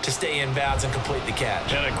to stay in bounds and complete the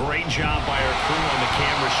catch. And a great job by our crew on the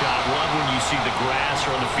camera shot. Love when you see the grass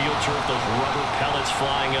or on the field turf, those rubber pellets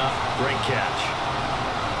flying up. Great catch.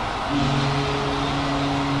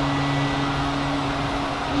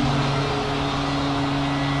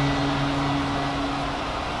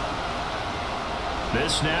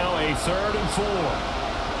 This now a 3rd and 4.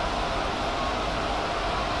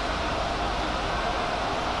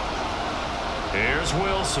 Here's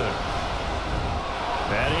Wilson.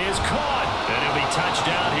 That is caught. And he'll be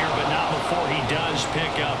touchdown here, but not before he does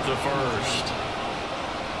pick up the first.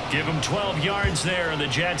 Give him 12 yards there, and the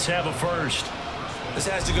Jets have a first. This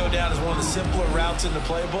has to go down as one of the simpler routes in the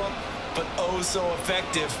playbook, but oh so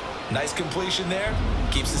effective. Nice completion there.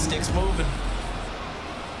 Keeps the sticks moving.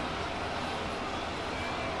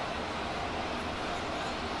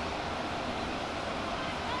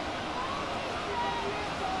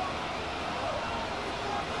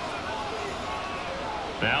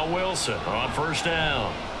 Now Wilson on 1st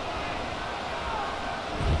down.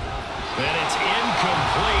 And it's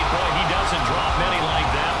incomplete. Boy, he doesn't drop many like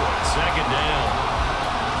that one. 2nd down.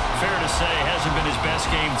 Fair to say, hasn't been his best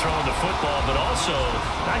game throwing the football, but also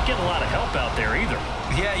not getting a lot of help out there either.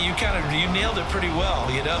 Yeah, you nailed it pretty well,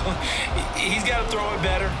 you know. He's got to throw it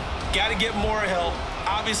better. Got to get more help.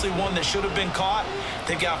 Obviously one that should have been caught.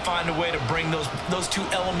 They've got to find a way to bring those two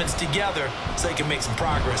elements together so they can make some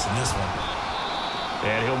progress in this one.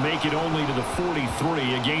 And he'll make it only to the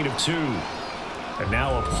 43, a gain of 2. And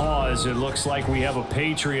now a pause. It looks like we have a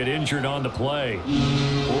Patriot injured on the play.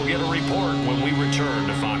 We'll get a report when we return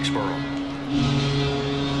to Foxborough.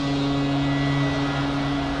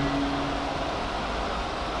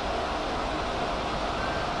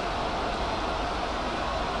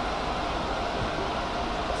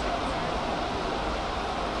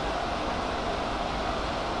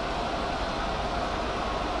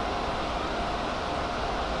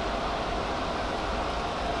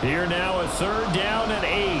 Here now a 3rd down and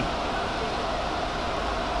 8.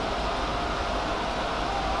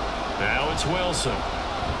 Now it's Wilson.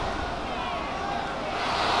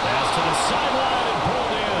 Pass to the sideline and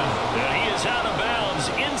pulled in. And he is out of bounds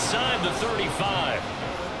inside the 35.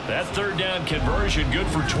 That 3rd down conversion good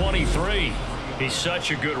for 23. He's such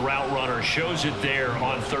a good route runner. Shows it there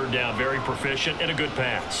on 3rd down. Very proficient and a good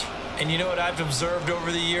pass. And you know what I've observed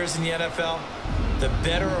over the years in the NFL? The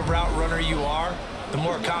better a route runner you are, the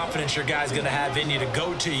more confidence your guy's going to have in you to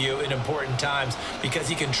go to you in important times because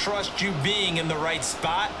he can trust you being in the right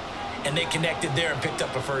spot, and they connected there and picked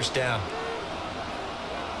up a 1st down.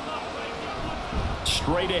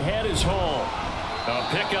 straight ahead is Hall. A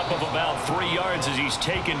pickup of about 3 yards as he's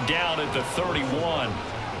taken down at the 31.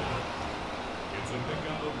 It's a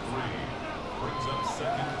pickup of 3. Brings up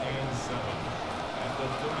 2nd and 7 at the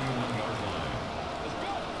 31-yard line.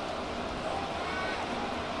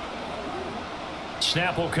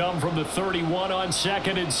 Snap will come from the 31 on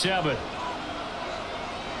 2nd and 7.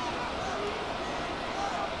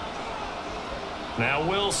 Now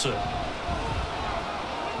Wilson.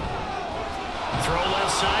 Throw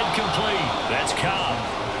left side complete. That's Cobb.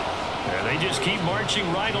 And they just keep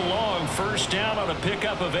marching right along. First down on a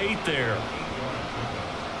pickup of 8 there.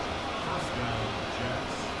 First down,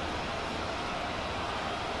 Jets.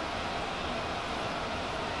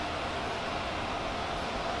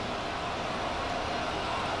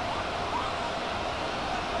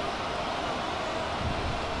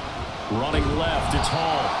 Running left, it's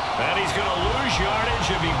Hall. And he's going to lose yardage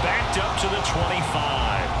and be backed up to the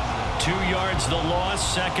 25. 2 yards the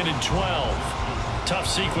loss, 2nd and 12. Tough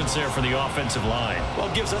sequence there for the offensive line. Well,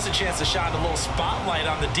 it gives us a chance to shine a little spotlight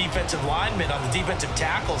on the defensive linemen, on the defensive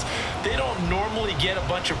tackles. They don't normally get a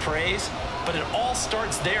bunch of praise, but it all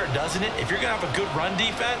starts there, doesn't it? If you're going to have a good run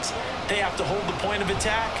defense, they have to hold the point of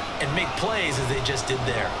attack and make plays as they just did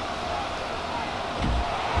there.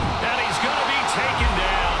 And he's going to be taken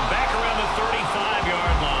down back around the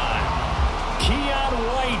 35-yard line. Keon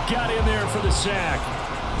White got in there for the sack.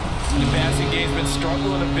 The passing game's been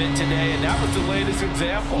struggling a bit today, and that was the latest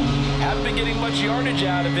example. Haven't been getting much yardage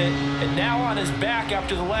out of it, and now on his back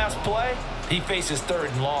after the last play, he faces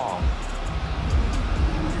 3rd and long.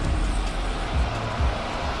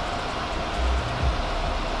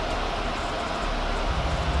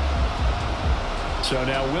 So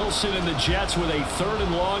now Wilson and the Jets with a 3rd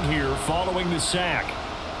and long here following the sack.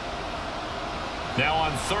 Now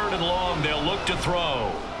on 3rd and long, they'll look to throw.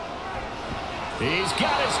 He's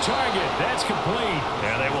got his target. That's complete.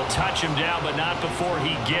 And they will touch him down, but not before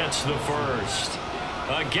he gets the first.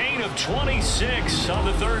 A gain of 26 on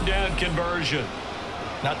the 3rd down conversion.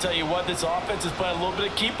 And I'll tell you what, this offense is playing a little bit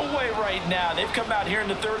of keep away right now. They've come out here in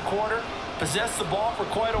the 3rd quarter, possessed the ball for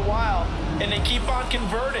quite a while, and they keep on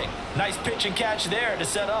converting. Nice pitch and catch there to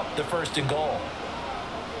set up the 1st and goal.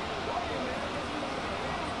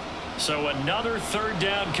 So another 3rd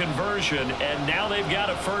down conversion, and now they've got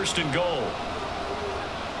a 1st and goal.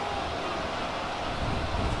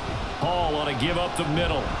 Hall on a give up the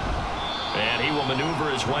middle. And he will maneuver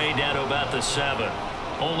his way down to about the 7.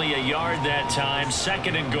 Only a yard that time,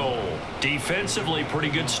 2nd and goal. Defensively, pretty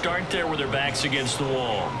good start there with their backs against the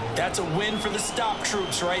wall. That's a win for the stop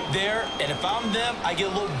troops right there. And if I'm them, I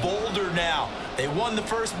get a little bolder now. They won the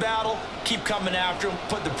first battle. Keep coming after them.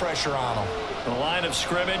 Put the pressure on them. The line of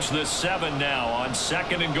scrimmage, the 7 now on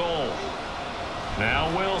 2nd and goal. Now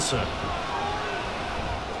Wilson.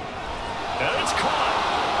 And it's caught.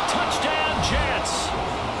 Touchdown, Jets.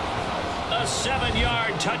 A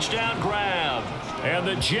 7-yard touchdown grab. And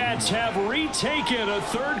the Jets have retaken a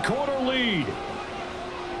 3rd quarter lead.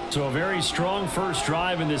 So a very strong first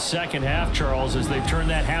drive in the 2nd half, Charles, as they've turned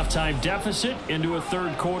that halftime deficit into a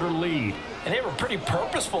 3rd quarter lead. And they were pretty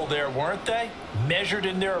purposeful there, weren't they? Measured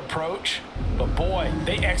in their approach. But boy,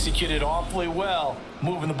 they executed awfully well,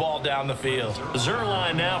 moving the ball down the field.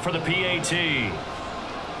 Zerline now for the PAT.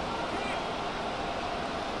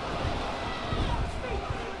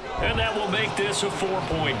 And that will make this a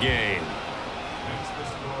 4-point game.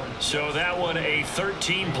 So that one a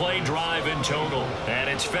 13-play drive in total. And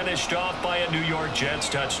it's finished off by a New York Jets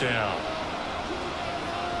touchdown.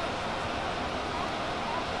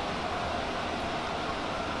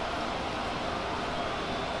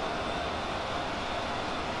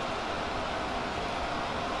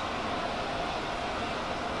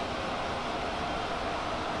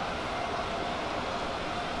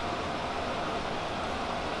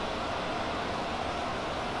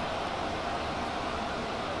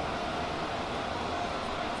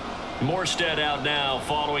 Morstead out now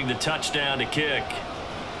following the touchdown to kick.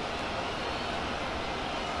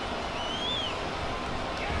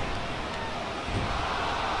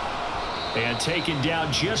 And taken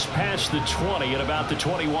down just past the 20 at about the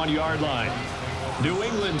 21-yard line. New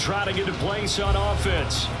England trying to get a place on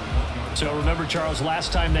offense. So remember, Charles,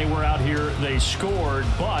 last time they were out here, they scored,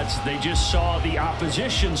 but they just saw the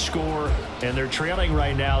opposition score, and they're trailing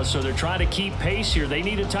right now, so they're trying to keep pace here. They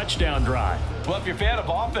need a touchdown drive. Well, if you're a fan of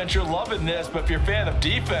offense, you're loving this, but if you're a fan of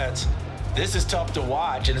defense, this is tough to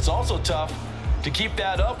watch, and it's also tough to keep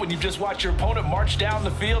that up when you just watch your opponent march down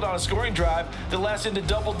the field on a scoring drive that lasts into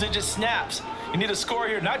double-digit snaps. You need a score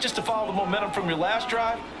here, not just to follow the momentum from your last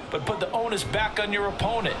drive, but put the onus back on your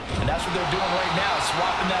opponent. And that's what they're doing right now,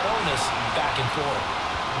 swapping that onus back and forth.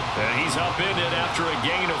 And he's upended after a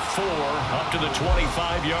gain of 4 up to the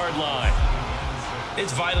 25-yard line.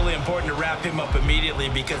 It's vitally important to wrap him up immediately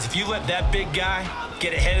because if you let that big guy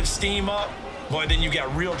get ahead of steam up, boy, then you've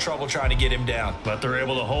got real trouble trying to get him down. But they're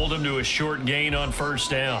able to hold him to a short gain on first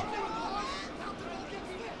down.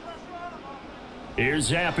 Here's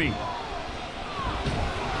Zappi.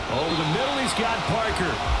 Over the middle, he's got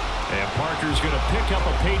Parker. And Parker's going to pick up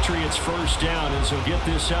a Patriots first down as he'll get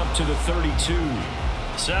this up to the 32.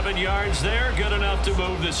 7 yards there, good enough to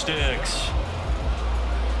move the sticks.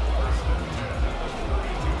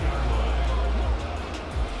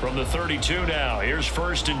 From the 32 now, here's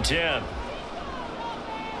 1st and 10.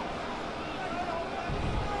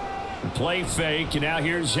 Play fake, and now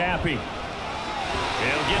here's Zappi.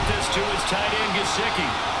 He'll get this to his tight end, Gesicki.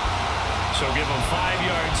 So give him 5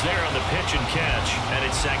 yards there on the pitch and catch, and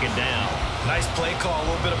it's 2nd down. Nice play call, a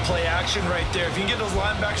little bit of play action right there. If you can get those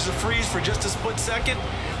linebackers to freeze for just a split second,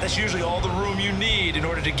 that's usually all the room you need in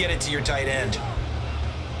order to get it to your tight end.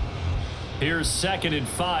 Here's 2nd and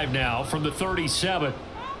 5 now from the 37.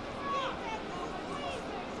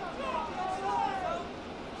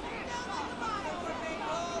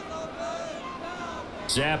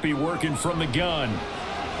 Zappi working from the gun.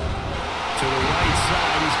 To the right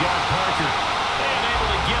side, he's got Parker. And able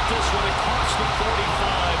to get this one across the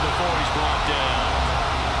 45 before he's brought down.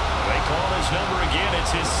 They call his number again.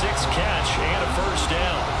 It's his 6th catch and a first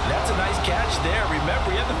down. That's a nice catch there.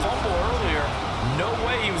 Remember, he had the fumble earlier. No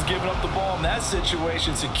way he was giving up the ball in that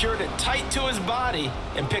situation. Secured it tight to his body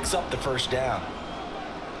and picks up the first down.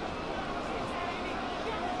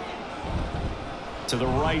 To the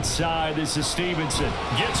right side, this is Stevenson.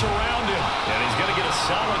 Gets around him, and he's going to get a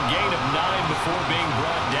solid gain of 9 before being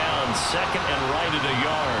brought down. 2nd and right at a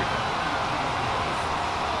yard.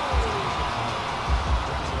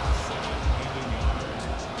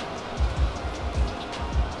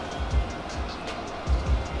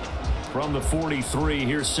 From the 43,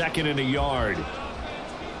 here's 2nd and a yard.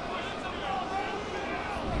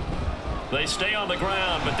 They stay on the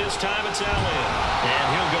ground, but this time it's Allen. And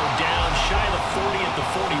he'll go down shy of the 40 at the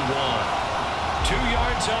 41. 2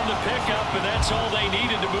 yards on the pickup, and that's all they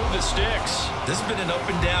needed to move the sticks. This has been an up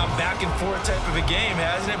and down, back and forth type of a game,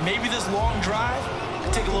 hasn't it? Maybe this long drive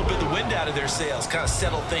could take a little bit of the wind out of their sails, kind of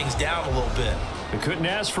settle things down a little bit. They couldn't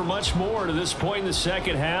ask for much more to this point in the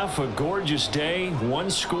second half. A gorgeous day,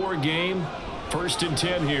 1-score game. 1st and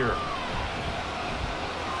 10 here.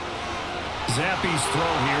 Zappi's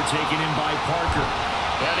throw here taken in by Parker.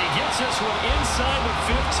 And he gets this one inside the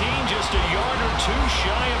 15, just a yard or 2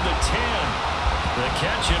 shy of the 10. The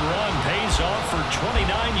catch and run pays off for 29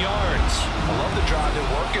 yards. I love the drive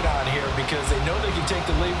they're working on here because they know they can take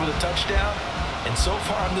the lead with a touchdown. And so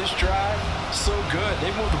far on this drive, so good.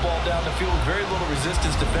 They moved the ball down the field with very little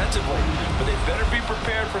resistance defensively. But they better be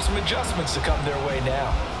prepared for some adjustments to come their way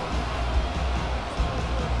now.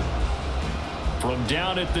 From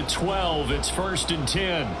down at the 12, it's 1st and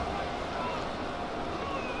 10.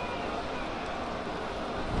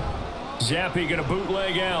 Zappi going to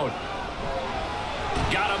bootleg out.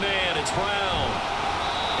 Got a man, it's Brown.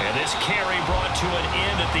 And this carry brought to an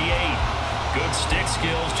end at the 8. Good stick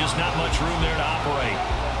skills, just not much room there to operate.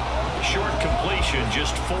 Short completion,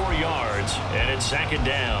 just 4 yards, and it's 2nd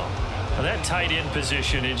down. Now that tight end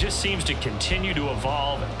position, it just seems to continue to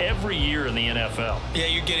evolve every year in the NFL. Yeah,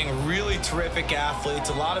 you're getting really terrific athletes.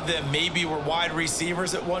 A lot of them maybe were wide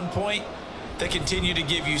receivers at one point. They continue to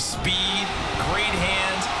give you speed, great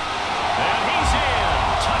hands. And he's in.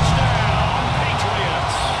 Touchdown,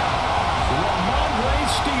 Patriots. Ramondre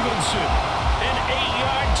Stevenson, an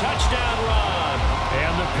 8-yard touchdown run.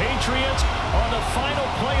 And the Patriots, on the final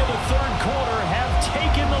play of the 3rd quarter, have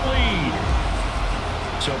taken the lead.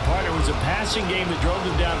 So, partner, it was a passing game that drove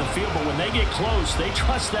them down the field, but when they get close, they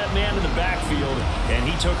trust that man in the backfield, and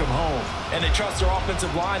he took them home. And they trust their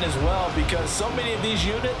offensive line as well because so many of these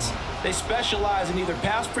units, they specialize in either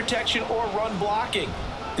pass protection or run blocking.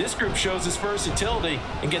 This group shows its versatility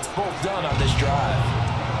and gets both done on this drive.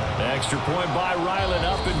 Extra point by Ryland,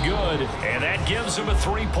 up and good, and that gives them a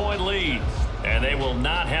 3-point lead. And they will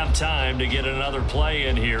not have time to get another play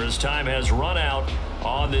in here as time has run out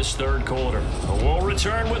on this 3rd quarter. We'll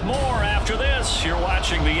return with more after this. You're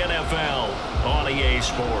watching the NFL on EA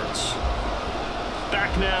Sports.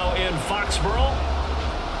 Back now in Foxborough,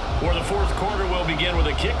 where the 4th quarter will begin with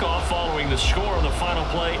a kickoff following the score on the final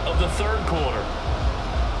play of the 3rd quarter.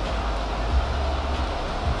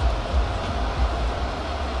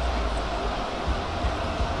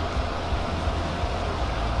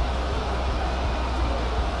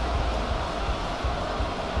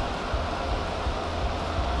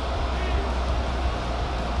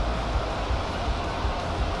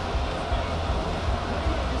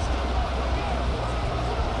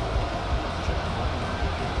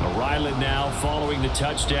 Ryland now following the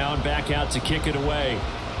touchdown, back out to kick it away.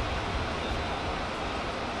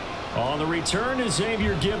 On the return is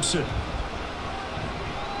Xavier Gibson.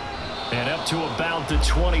 And up to about the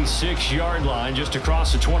 26-yard line, just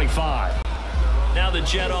across the 25. Now the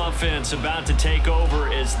Jet offense about to take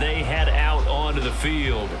over as they head out onto the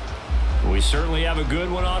field. We certainly have a good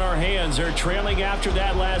one on our hands. They're trailing after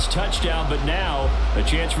that last touchdown, but now a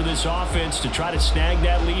chance for this offense to try to snag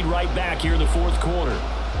that lead right back here in the fourth quarter.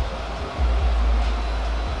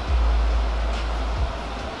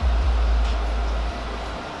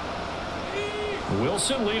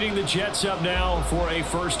 Wilson leading the Jets up now for a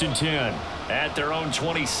 1st and 10. At their own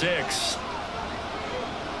 26.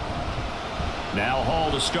 Now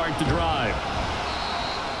Hall to start the drive.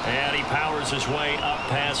 And he powers his way up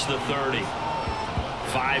past the 30.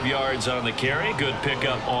 5 yards on the carry. Good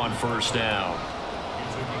pickup on 1st down.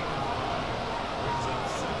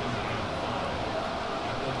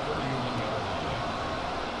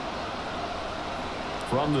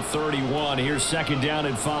 From the 31, here's 2nd down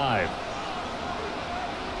and 5.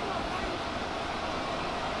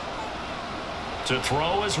 To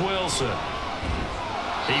throw is Wilson.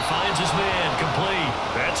 He finds his man, complete.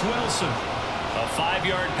 That's Wilson. A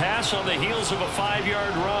 5-yard pass on the heels of a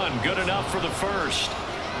 5-yard run. Good enough for the first.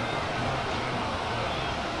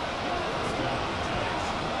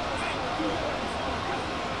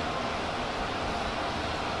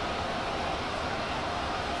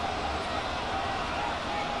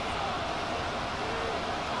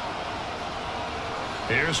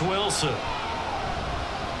 Here's Wilson.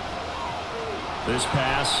 This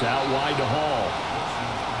pass out wide to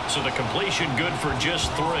Hall. So the completion good for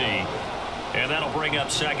just 3. And that'll bring up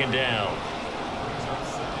 2nd down.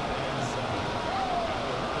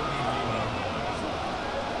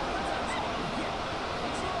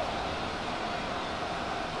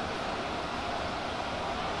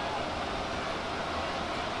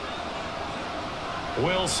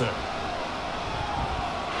 Wilson.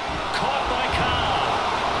 Caught by Cobb.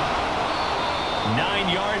 9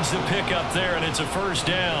 yards to pick up there, and it's a 1st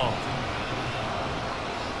down.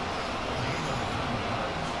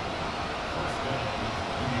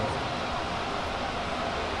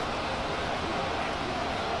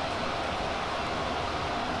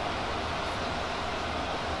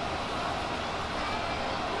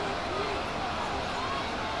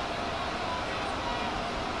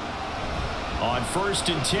 On 1st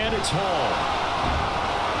and 10, it's Hall.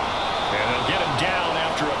 And they'll get him down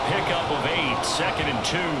after a pickup of 8. 2nd and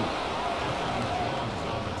 2.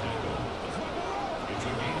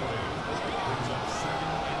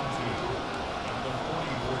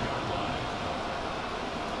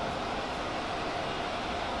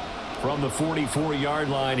 From the 44-yard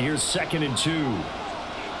line, here's 2nd and 2.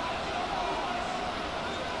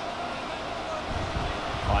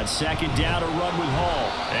 On 2nd down, a run with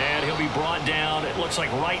Hall. And he'll be brought down, it looks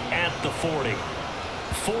like right at the 40.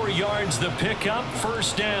 4 yards the pickup,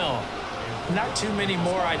 1st down. Not too many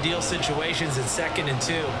more ideal situations in 2nd and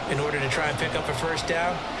 2 in order to try and pick up a 1st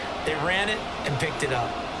down. They ran it and picked it up.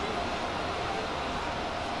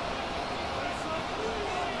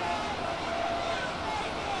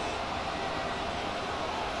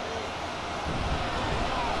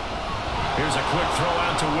 Here's a quick throw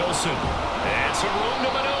out to Wilson. And some room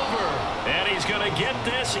to maneuver. And he's going to get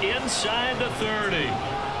this inside the 30.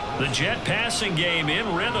 The Jet passing game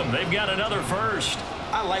in rhythm. They've got another 1st.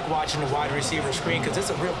 I like watching the wide receiver screen because it's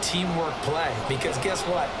a real teamwork play. Because guess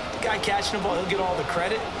what? The guy catching the ball, he'll get all the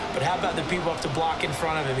credit. But how about the people up to block in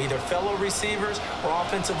front of him, either fellow receivers or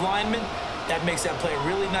offensive linemen? That makes that play a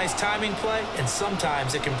really nice timing play, and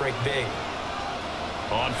sometimes it can break big.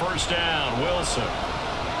 On 1st down, Wilson.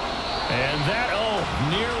 And that,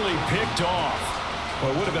 nearly picked off.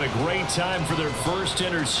 Well, it would have been a great time for their first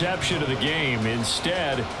interception of the game.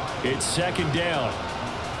 Instead, it's 2nd down.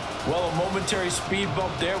 Well, a momentary speed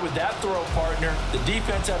bump there with that throw, partner. The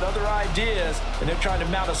defense had other ideas, and they're trying to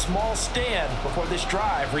mount a small stand before this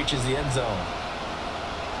drive reaches the end zone.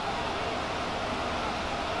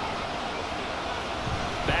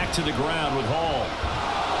 Back to the ground with Hall.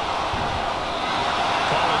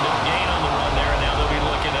 Calling no gain on the run there, and now they'll be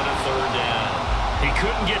looking at a 3rd down. He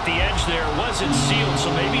couldn't get the edge there. Wasn't sealed,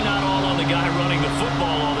 so maybe not all on the guy running the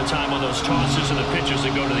football all the time on those tosses and the pitches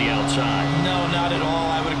that go to the outside. No, not at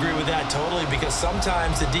all. I would agree with that totally, because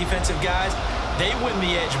sometimes the defensive guys, they win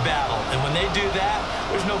the edge battle. And when they do that,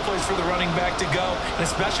 there's no place for the running back to go, and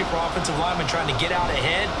especially for offensive linemen trying to get out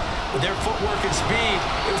ahead. With their footwork and speed,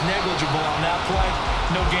 it was negligible on that play.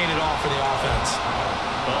 No gain at all for the offense.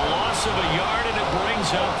 A loss of a yard, and it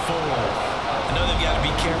brings up 4. I know they've got to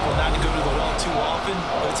be careful not to go to the well too often,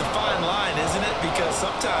 but it's a fine line, isn't it? Because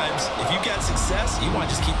sometimes if you've got success, you want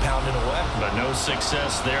to just keep pounding away. But no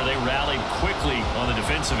success there. They rallied quickly on the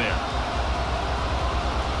defensive end.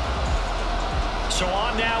 So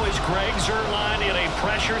on now is Greg Zuerlein in a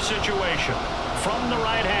pressure situation from the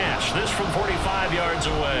right hash. This from 45 yards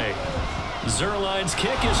away. Zuerlein's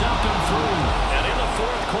kick is up and through. And in the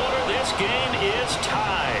fourth quarter, this game is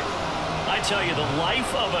tied. I tell you, the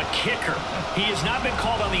life of a kicker. He has not been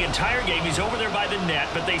called on the entire game. He's over there by the net,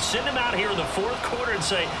 but they send him out here in the fourth quarter and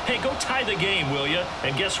say, hey, go tie the game, will you?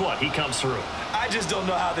 And guess what? He comes through. I just don't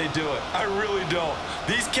know how they do it. I really don't.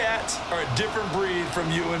 These cats are a different breed from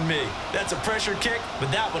you and me. That's a pressure kick, but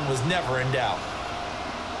that one was never in doubt.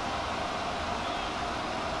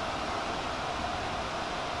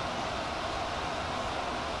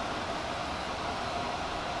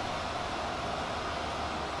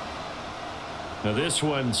 Now this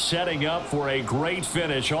one setting up for a great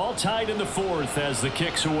finish. All tied in the fourth as the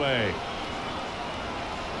kick's away.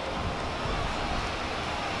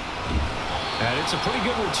 And it's a pretty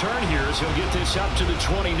good return here as he'll get this up to the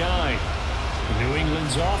 29. New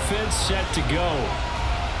England's offense set to go.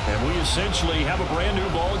 And we essentially have a brand new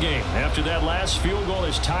ball game. After that last field goal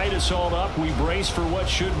has tied us all up, we brace for what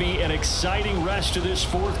should be an exciting rest of this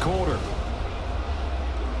fourth quarter.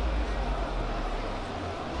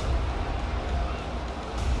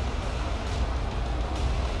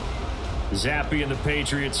 Zappe and the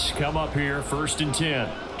Patriots come up here, 1st and 10.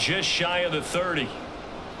 Just shy of the 30.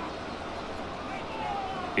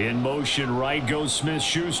 In motion, right goes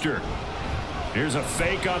Smith-Schuster. Here's a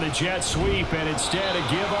fake on the jet sweep, and instead a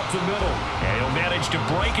give up the middle. And he'll manage to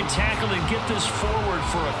break a tackle and get this forward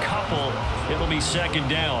for a couple. It'll be 2nd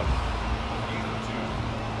down.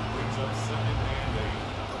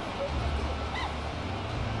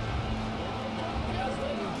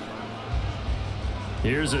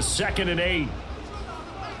 Here's a 2nd and 8.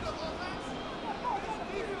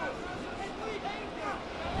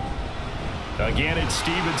 Again, it's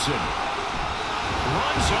Stevenson.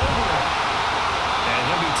 Runs over it. And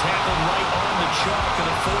he'll be tackled right on the chalk at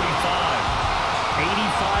the 45.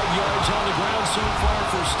 85 yards on the ground so far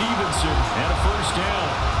for Stevenson, and a 1st down.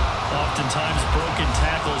 Oftentimes, broken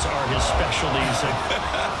tackles are his specialties.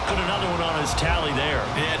 Put another one on his tally there.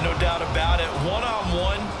 Yeah, no doubt about it.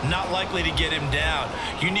 One-on-one, not likely to get him down.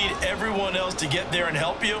 You need everyone else to get there and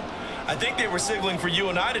help you. I think they were signaling for you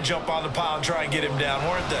and I to jump on the pile and try and get him down,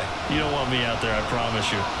 weren't they? You don't want me out there, I promise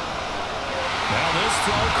you. Now this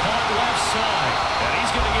throw caught left side. And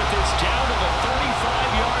he's going to get this down to the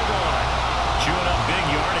 35-yard line. Chewing up big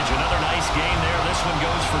yardage. Another nice gain there. This one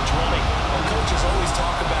goes for 20. Well, coaches always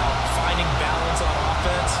talk about finding balance on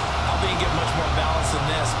offense. How they can get much more balance than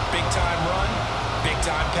this. Big-time run,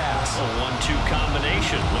 big-time pass. A 1-2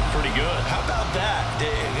 combination. Looked pretty good. How about that?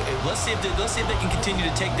 Let's see if they can continue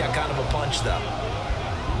to take that kind of a punch, though.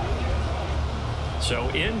 So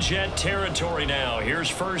in Jet territory now.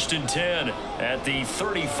 Here's 1st and 10 at the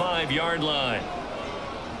 35-yard line.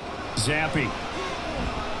 Zappe.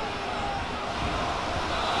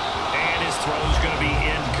 And his throw's going to be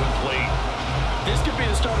incomplete. This could be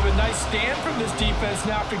the start of a nice stand from this defense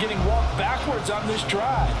now after getting walked backwards on this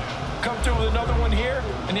drive. Come through with another one here,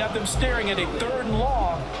 and you have them staring at a 3rd and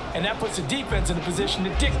long, and that puts the defense in a position to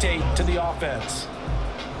dictate to the offense.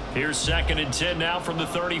 Here's 2nd and 10 now from the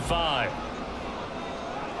 35.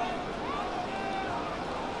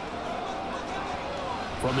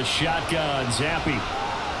 From the shotgun, Zappe.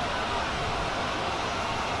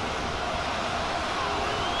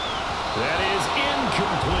 That is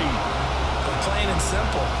incomplete. But plain and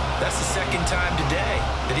simple, that's the 2nd time today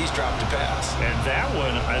that he's dropped a pass. And that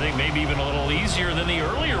one, I think, maybe even a little easier than the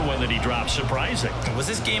earlier one that he dropped. Surprising. Was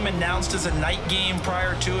this game announced as a night game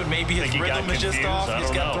prior to it? Maybe his rhythm is just off.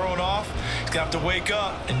 He's got thrown off. He's got to wake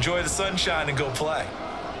up, enjoy the sunshine, and go play.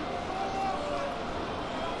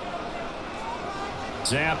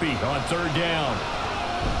 Zappe on 3rd down.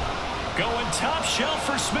 Going top shelf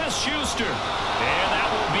for Smith-Schuster. And that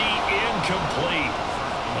will be incomplete.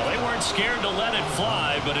 Well, they weren't scared to let it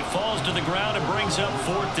fly, but it falls to the ground and brings up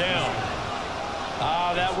 4th down.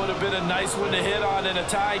 Ah, that would have been a nice one to hit on in a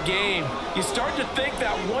tie game. You start to think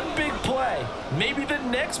that one big play, maybe the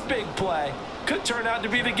next big play, could turn out to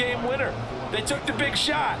be the game winner. They took the big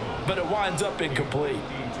shot, but it winds up incomplete.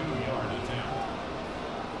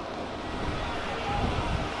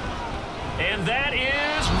 And that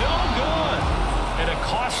is no good. And a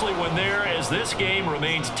costly one there as this game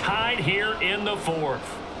remains tied here in the 4th.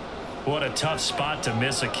 What a tough spot to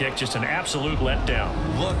miss a kick. Just an absolute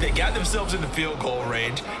letdown. Look, they got themselves in the field goal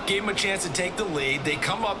range, gave them a chance to take the lead. They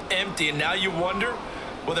come up empty, and now you wonder,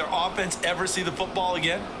 Will their offense ever see the football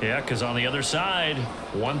again? Yeah, because on the other side,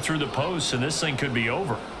 one through the post, and this thing could be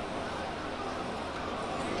over.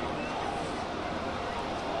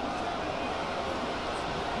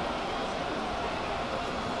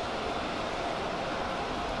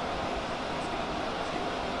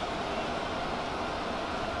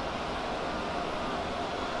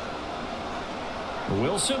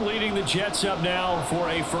 Wilson leading the Jets up now for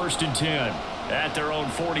a 1st and 10 at their own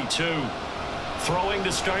 42. Throwing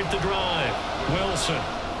to start the drive. Wilson.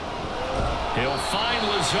 He'll find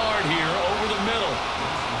Lazard here over the middle.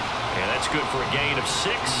 And that's good for a gain of 6.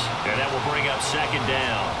 And that will bring up 2nd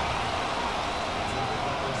down.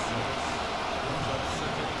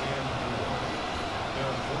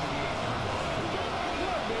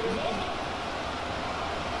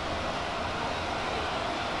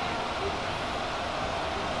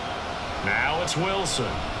 Now it's Wilson.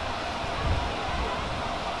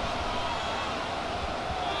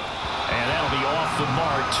 And that'll be off the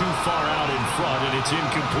mark, too far out in front, and it's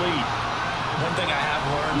incomplete. One thing I have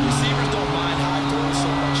learned, receivers don't mind high throws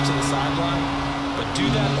so much to the sideline, but do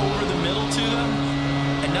that over the middle to them,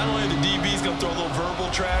 and not only are the DBs going to throw a little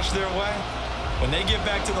verbal trash their way, when they get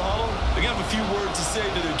back to the huddle, they're going to have a few words to say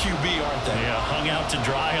to their QB, aren't they? Yeah, hung out to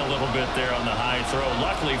dry a little bit there on the high throw.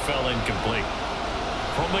 Luckily fell incomplete.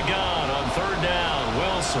 From the gun on 3rd down,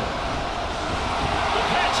 Wilson. The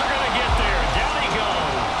Pats are going to get there. Down he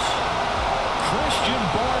goes. Christian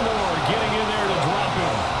Barmore getting in there to drop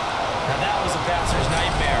him. Now that was a passer's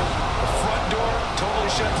nightmare. The front door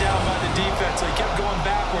totally shut down by the defense, so he kept going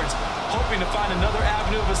backwards, hoping to find another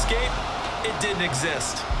avenue of escape. It didn't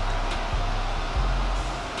exist.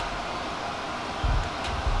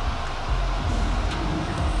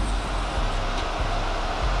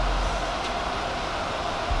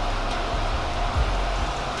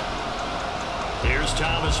 Here's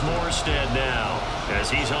Thomas Morstead now as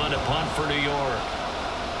he's on to punt for New York.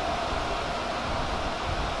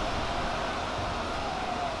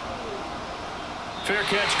 Fair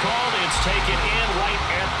catch called. It's taken in right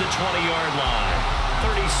at the 20-yard line.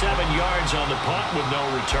 37 yards on the punt with no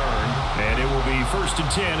return. And it will be 1st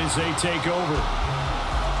and 10 as they take over.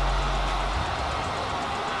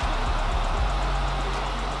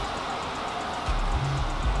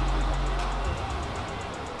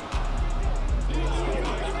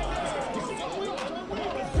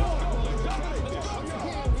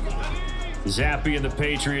 Zappe and the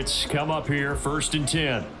Patriots come up here 1st and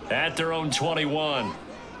 10 at their own 21.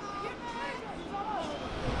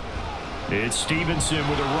 It's Stevenson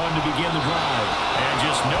with a run to begin the drive. And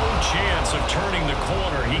just no chance of turning the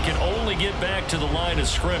corner. He can only get back to the line of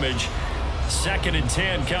scrimmage. 2nd and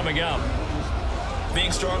 10 coming up.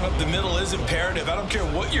 Being strong up the middle is imperative. I don't care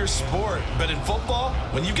what your sport, but in football,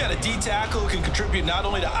 when you've got a D tackle who can contribute not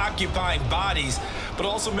only to occupying bodies, but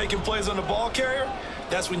also making plays on the ball carrier,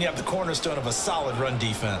 that's when you have the cornerstone of a solid run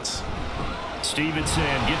defense.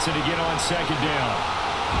 Stevenson gets it again on 2nd down.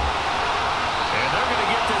 And they're going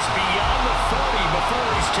to get this beyond the 40 before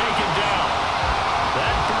he's taken down.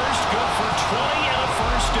 That burst good for 20 and a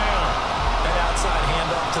 1st down. That outside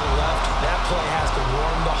handoff to the left, that play has to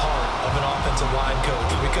warm the heart of an offensive line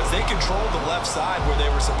coach because they controlled the left side where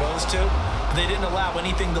they were supposed to. They didn't allow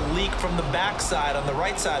anything to leak from the backside on the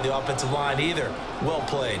right side of the offensive line either. Well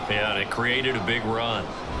played. Yeah, and it created a big run.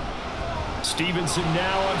 Stevenson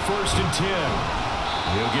now on 1st and 10.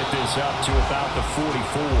 He'll get this up to about the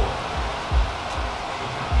 44.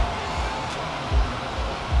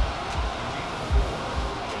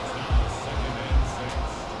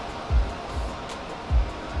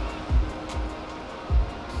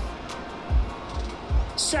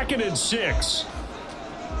 Second and 6.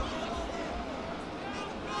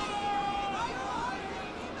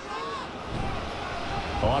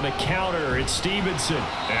 On the counter, it's Stevenson.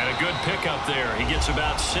 And a good pickup there. He gets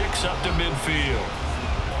about 6 up to midfield.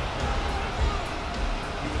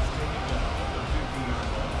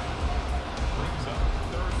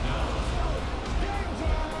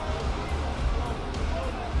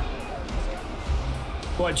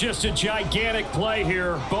 Boy, just a gigantic play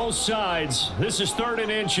here, both sides. This is 3rd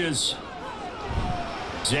and inches.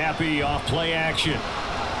 Zappe off play action. And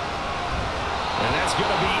that's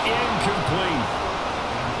going to be incomplete.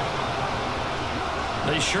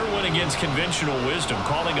 They sure went against conventional wisdom,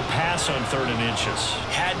 calling a pass on 3rd and inches.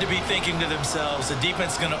 Had to be thinking to themselves, the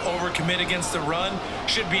defense is going to overcommit against the run.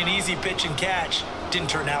 Should be an easy pitch and catch. Didn't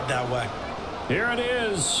turn out that way. Here it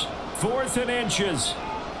is, 4th and inches.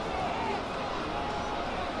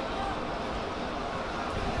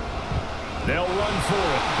 They'll run for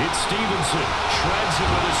it. It's Stevenson. Shreds it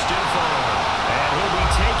with a stiff arm. And he'll be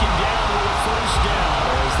taken down with a 1st down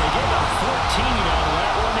as they get a 14 out of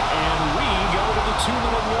that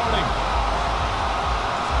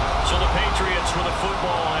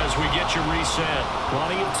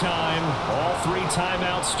Plenty of time. All 3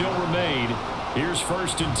 timeouts still remain. Here's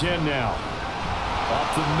 1st and 10 now.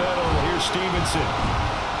 Up the middle, here's Stevenson.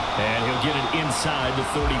 And he'll get it inside the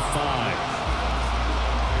 35.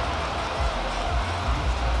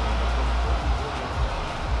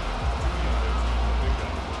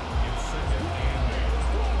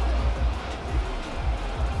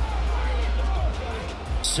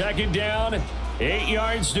 Second down, 8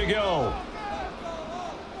 yards to go.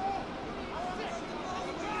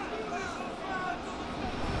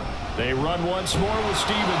 They run once more with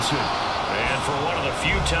Stevenson. And for one of the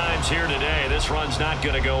few times here today, this run's not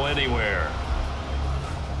going to go anywhere.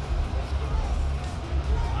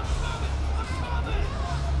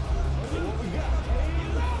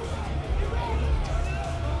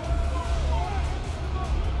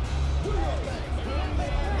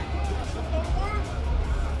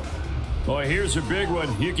 Boy, here's a big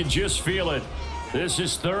one. You can just feel it. This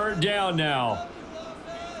is 3rd down now.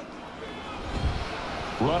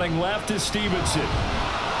 Running left is Stevenson.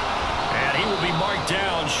 And he will be marked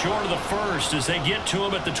down short of the 1st as they get to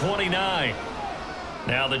him at the 29.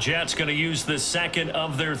 Now the Jets going to use the 2nd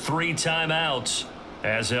of their 3 timeouts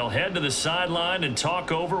as they'll head to the sideline and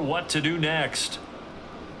talk over what to do next.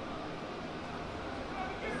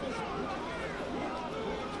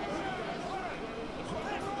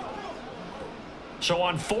 So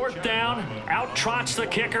on 4th down, out trots the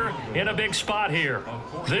kicker in a big spot here.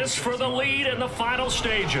 This for the lead in the final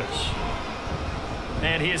stages.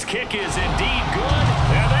 And his kick is indeed good.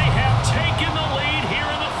 And they have taken the lead here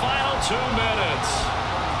in the final 2 minutes.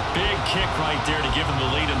 Big kick right there to give them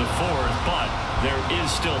the lead in the 4th, but there is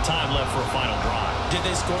still time left for a final drive. Did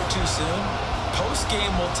they score too soon?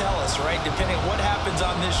 Post-game will tell us, right? Depending on what happens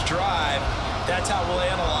on this drive, that's how we'll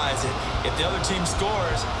analyze it. If the other team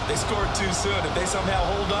scores, they scored too soon. If they somehow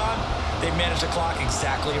hold on, they manage the clock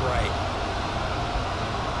exactly right.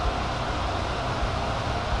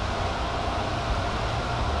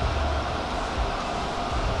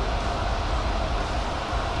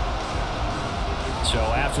 So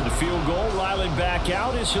after the field goal, Ryland back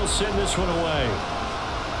out as he'll send this one away.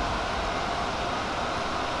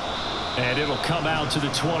 And it'll come out to the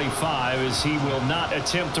 25 as he will not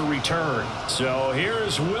attempt to return. So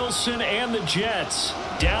here's Wilson and the Jets.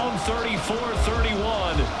 Down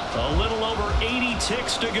 34-31. A little over 80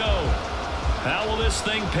 ticks to go. How will this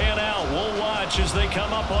thing pan out? We'll watch as they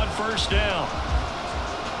come up on 1st down.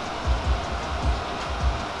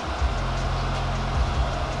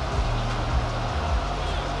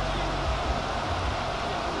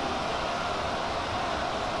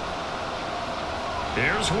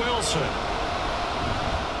 Here's Wilson.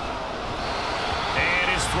 And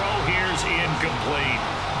his throw here's incomplete.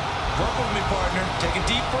 Work with me, partner. Take a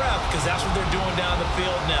deep breath because that's what they're doing down the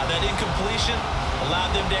field now. That incompletion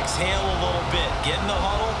allowed them to exhale a little bit. Get in the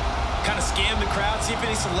huddle, kind of scan the crowd, see if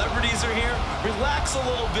any celebrities are here. Relax a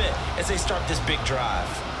little bit as they start this big drive.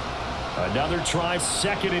 Another try,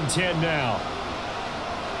 2nd and 10 now.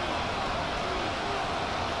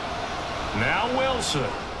 Now Wilson.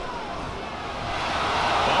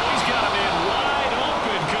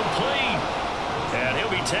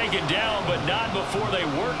 Taken down, but not before they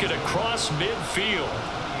work it across midfield.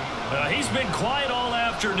 He's been quiet all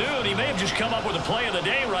afternoon. He may have just come up with a play of the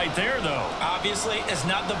day right there, though. Obviously, it's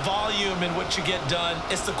not the volume in what you get done.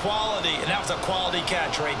 It's the quality, and that was a quality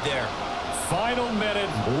catch right there. Final minute,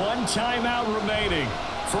 1 timeout remaining.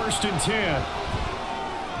 1st and 10.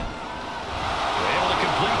 Able to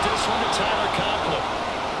complete this one to Tyler Conklin.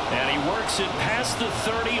 And he works it past the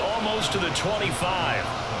 30, almost to the 25.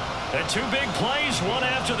 And 2 big plays, one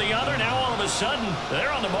after the other. Now all of a sudden,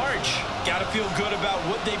 they're on the march. Got to feel good about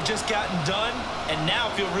what they've just gotten done, and now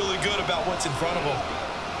feel really good about what's in front of them.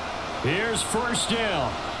 Here's 1st down.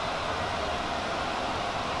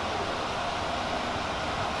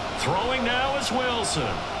 Throwing now is Wilson.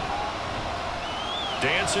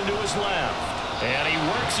 Dancing to his left. And he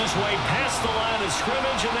works his way past the line of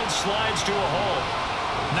scrimmage and then slides to a hole.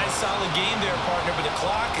 Nice solid game there, partner, but the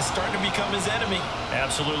clock is starting to become his enemy.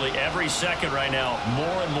 Absolutely. Every second right now,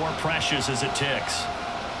 more and more precious as it ticks.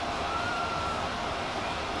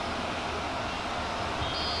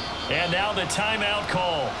 And now the timeout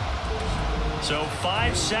call. So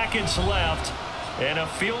 5 seconds left, and a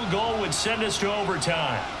field goal would send us to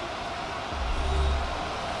overtime.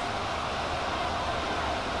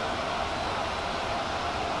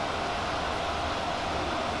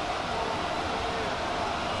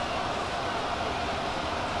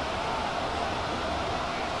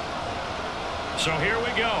 So here we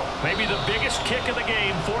go. Maybe the biggest kick of the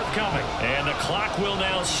game forthcoming. And the clock will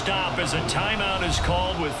now stop as a timeout is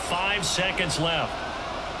called with 5 seconds left.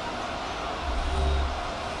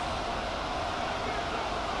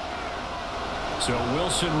 So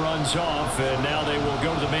Wilson runs off, and now they will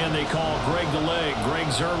go to the man they call Greg the Leg, Greg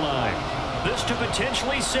Zuerlein. This to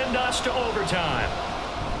potentially send us to overtime.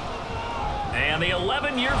 And the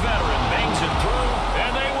 11-year veteran bangs it through,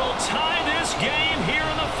 and they will tie this game here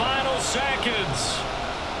in the final seconds.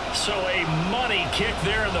 So a money kick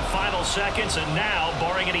there in the final seconds, and now,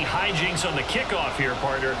 barring any hijinks on the kickoff here,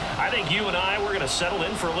 partner, I think you and we're going to settle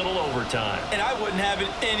in for a little overtime. And I wouldn't have it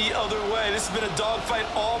any other way. This has been a dogfight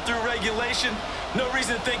all through regulation. No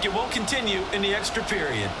reason to think it won't continue in the extra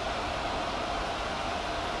period.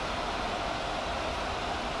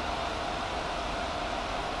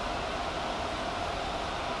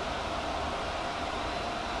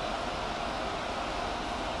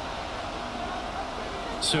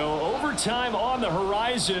 So overtime on the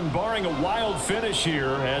horizon, barring a wild finish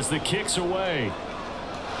here as the kick's away.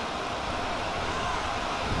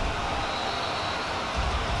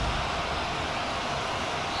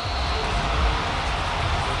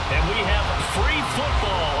 And we have free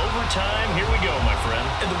football overtime. Here we go, my friend.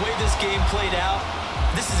 And the way this game played out,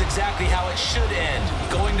 this is exactly how it should end,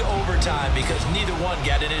 going to overtime, because neither one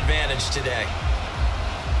got an advantage today.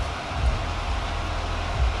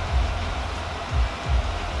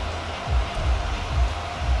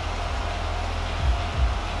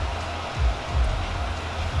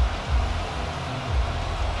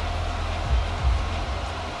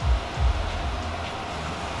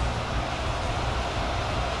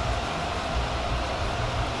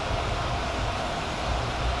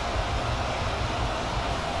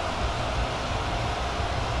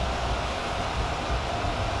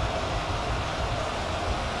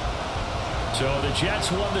 So the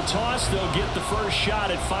Jets won the toss. They'll get the first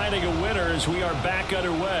shot at finding a winner as we are back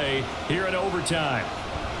underway here in overtime.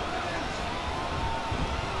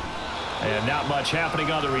 And not much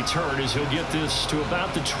happening on the return as he'll get this to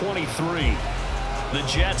about the 23. The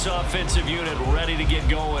Jets offensive unit ready to get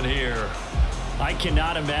going here. I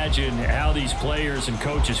cannot imagine how these players and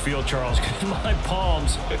coaches feel, Charles, because my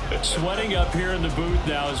palms sweating up here in the booth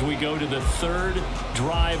now as we go to the third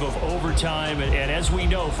drive of overtime. And as we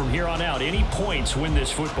know from here on out, any points win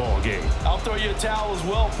this football game. I'll throw you a towel as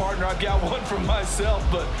well, partner. I've got one for myself,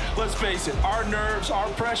 but let's face it, our nerves, our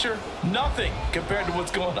pressure, nothing compared to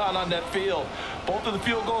what's going on that field. Both of the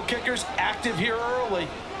field goal kickers active here early.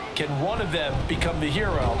 Can one of them become the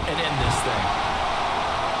hero and end this thing?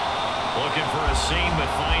 Looking for a seam,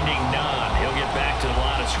 but finding none. He'll get back to the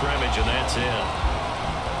line of scrimmage, and that's it.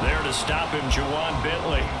 There to stop him, Juwan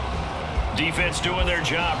Bentley. Defense doing their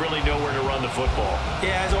job, really nowhere to run the football.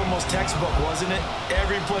 Yeah, it's almost textbook, wasn't it?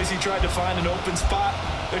 Every place he tried to find an open spot,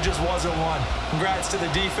 there just wasn't one. Congrats to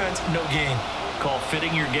the defense, no gain. Call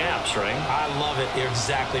fitting your gaps, right? I love it. You're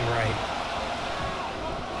exactly right.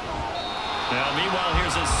 Now, meanwhile,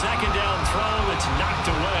 here's a second down throw. It's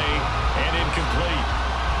knocked away and incomplete.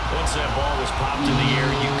 Once that ball was popped in the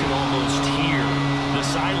air, you could almost hear the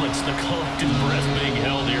silence, the collective breath being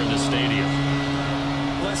held here in the stadium.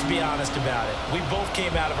 Let's be honest about it. We both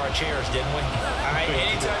came out of our chairs, didn't we? All right,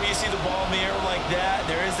 anytime you see the ball in the air like that,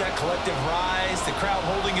 there is that collective rise, the crowd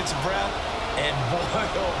holding its breath, and boy,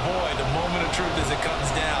 oh boy, the moment of truth as it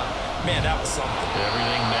comes down. Man, that was something.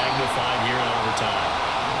 Everything magnified here in overtime.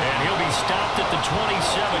 And he'll be stopped at the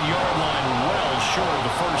 27-yard line, well short of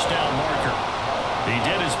the first down marker. He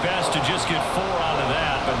did his best to just get 4 out of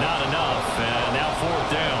that, but not enough. And now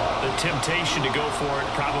fourth down. The temptation to go for it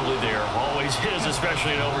probably there. Always is,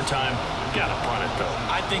 especially in overtime. Got to punt it, though.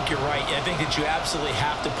 I think you're right. I think that you absolutely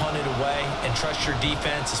have to punt it away and trust your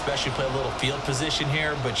defense, especially play a little field position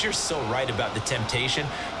here. But you're so right about the temptation.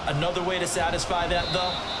 Another way to satisfy that,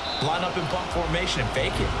 though, line up in punt formation and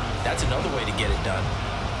fake it. That's another way to get it done.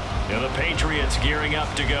 And the Patriots gearing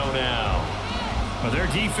up to go now. Well, their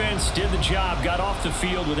defense did the job, got off the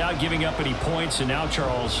field without giving up any points, and now,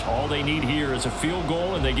 Charles, all they need here is a field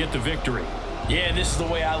goal, and they get the victory. Yeah, this is the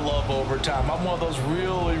way I love overtime. I'm one of those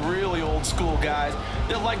really, really old school guys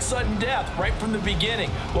that like sudden death right from the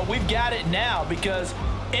beginning. Well, we've got it now because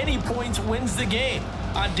any points wins the game.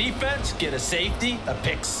 On defense, get a safety, a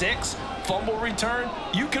pick six, fumble return,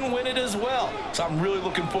 you can win it as well. So I'm really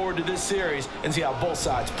looking forward to this series and see how both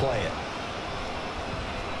sides play it.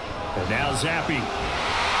 And now Zappi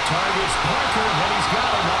targets Parker, and he's got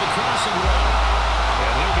him on the crossing route.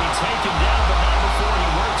 And he'll be taken down, but not before he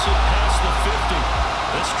works it past the 50.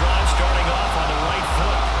 This drive starting off on the right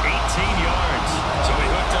foot, 18 yards. So he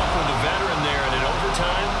hooked up with the veteran there, and in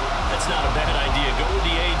overtime, that's not a bad idea. Go with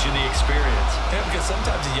the age and the experience. Yeah, because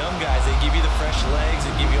sometimes the young guys, they give you the fresh legs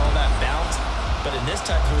and give you all that bounce. But in this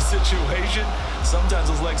type of a situation, sometimes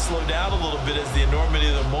those legs slow down a little bit as the enormity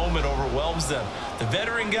of the moment overwhelms them. The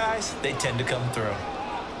veteran guys, they tend to come through.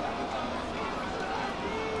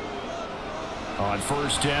 On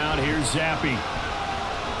first down, here's Zappi. And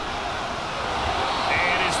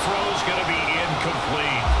his throw's going to be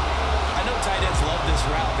incomplete. I know tight ends love this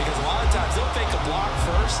route because a lot of times they'll fake a block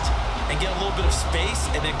first and get a little bit of space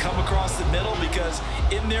and then come across the middle because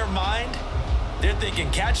in their mind, they're thinking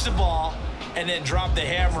catch the ball and then drop the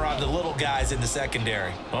hammer on the little guys in the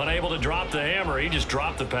secondary. Unable to drop the hammer, he just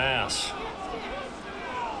dropped the pass.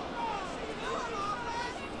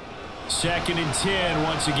 2nd and 10.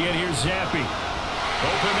 Once again, here's Zappi.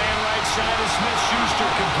 Open man right side of Smith-Schuster,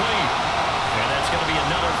 complete. And that's going to be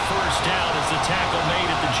another first down as the tackle made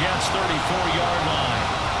at the Jets' 34-yard line.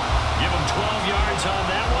 Give him 12 yards on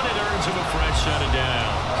that one. It earns him a fresh set of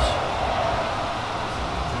downs.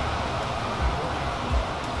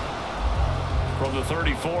 From the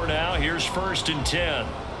 34 now, here's 1st and 10.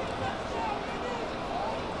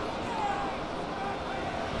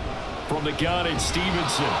 From the gun, it's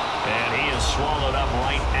Stevenson. And he is swallowed up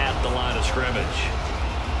right at the line of scrimmage.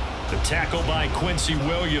 The tackle by Quincy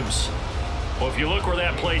Williams. Well, if you look where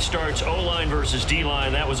that play starts, O-line versus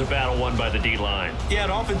D-line, that was a battle won by the D-line. Yeah,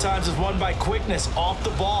 and oftentimes it's won by quickness off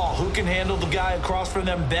the ball. Who can handle the guy across from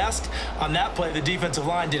them best? On that play, the defensive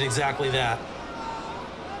line did exactly that.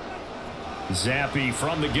 Zappi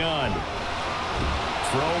from the gun.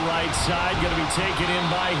 Throw right side, going to be taken in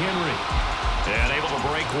by Henry. And able to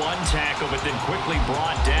break one tackle, but then quickly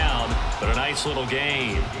brought down. But a nice little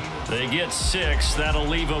gain. They get 6. That'll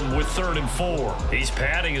leave them with 3rd and 4. He's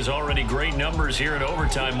padding his already great numbers here in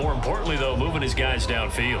overtime. More importantly, though, moving his guys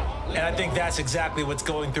downfield. And I think that's exactly what's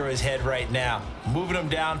going through his head right now. Moving them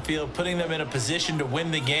downfield, putting them in a position to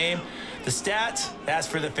win the game. The stats, that's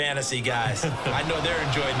for the fantasy guys. I know they're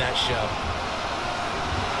enjoying that show.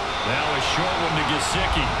 Now a short one to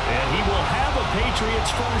Gesicki, and he will have a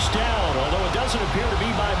Patriots first down, although it doesn't appear to be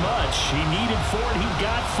by much. He needed 4, and he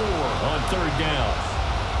got 4 on 3rd down.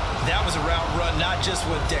 That was a route run not just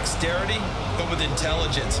with dexterity, but with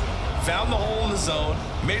intelligence. Found the hole in the zone,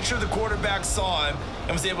 made sure the quarterback saw him,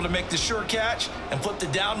 and was able to make the sure catch and flip the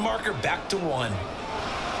down marker back to 1.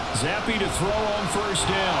 Zappi to throw on first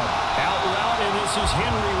down. Out route, and this is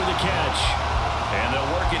Henry with a catch. And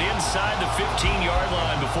they'll work it inside the 15-yard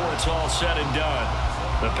line before it's all said and done.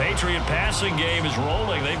 The Patriot passing game is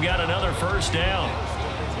rolling. They've got another first down.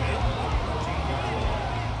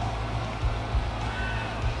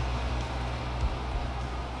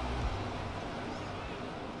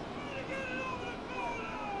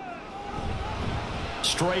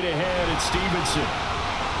 Straight ahead, it's Stevenson.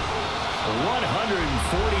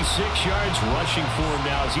 146 yards rushing for him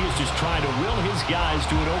now as he is just trying to will his guys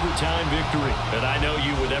to an overtime victory. And I know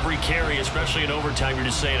you, with every carry, especially in overtime, you're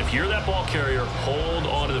just saying, if you're that ball carrier, hold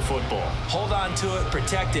on to the football. Hold on to it,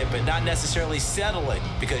 protect it, but not necessarily settle it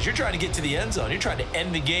because you're trying to get to the end zone. You're trying to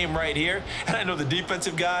end the game right here. And I know the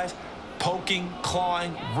defensive guys poking,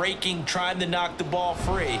 clawing, raking, trying to knock the ball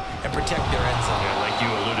free and protect their end zone. Yeah, like you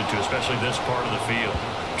alluded to, especially this part of the field.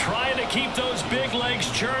 Trying to keep those big legs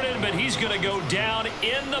churning, but he's going to go down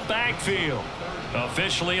in the backfield.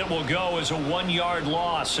 Officially, it will go as a 1-yard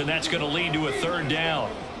loss, and that's going to lead to a 3rd down.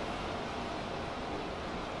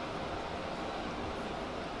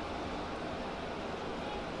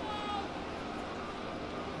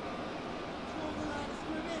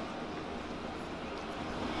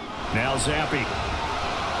 Now Zappi. He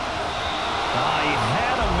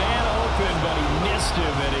had a man open, but he missed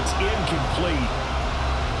him, and it's incomplete.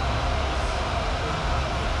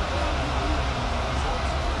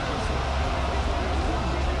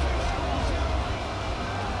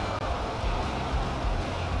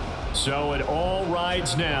 So it all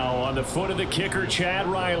rides now on the foot of the kicker, Chad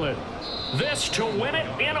Ryland. This to win it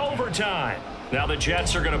in overtime. Now the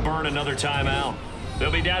Jets are going to burn another timeout. They'll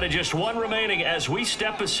be down to just 1 remaining as we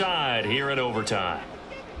step aside here in overtime.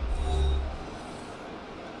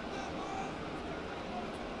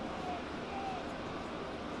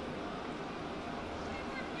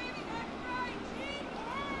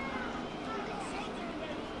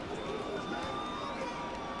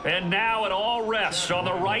 And now it all rests on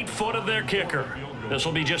the right foot of their kicker. This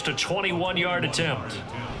will be just a 21-yard attempt.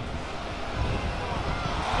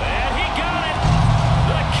 And he got it.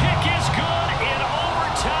 The kick is good in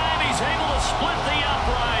overtime. He's able to split the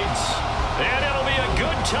uprights. And it'll be a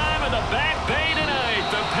good time in the back bay tonight.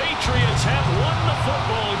 The Patriots have won the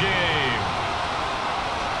football game.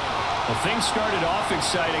 Well, things started off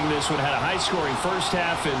exciting. This one had a high-scoring first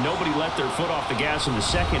half, and nobody let their foot off the gas in the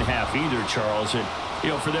second half either, Charles. And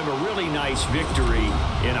for them, a really nice victory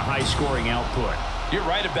in a high-scoring output. You're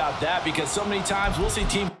right about that because so many times we'll see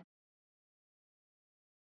teams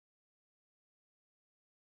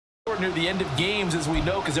near the end of games, as we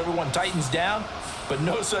know, because everyone tightens down. But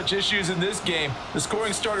no such issues in this game. The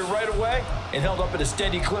scoring started right away and held up at a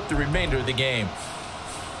steady clip the remainder of the game.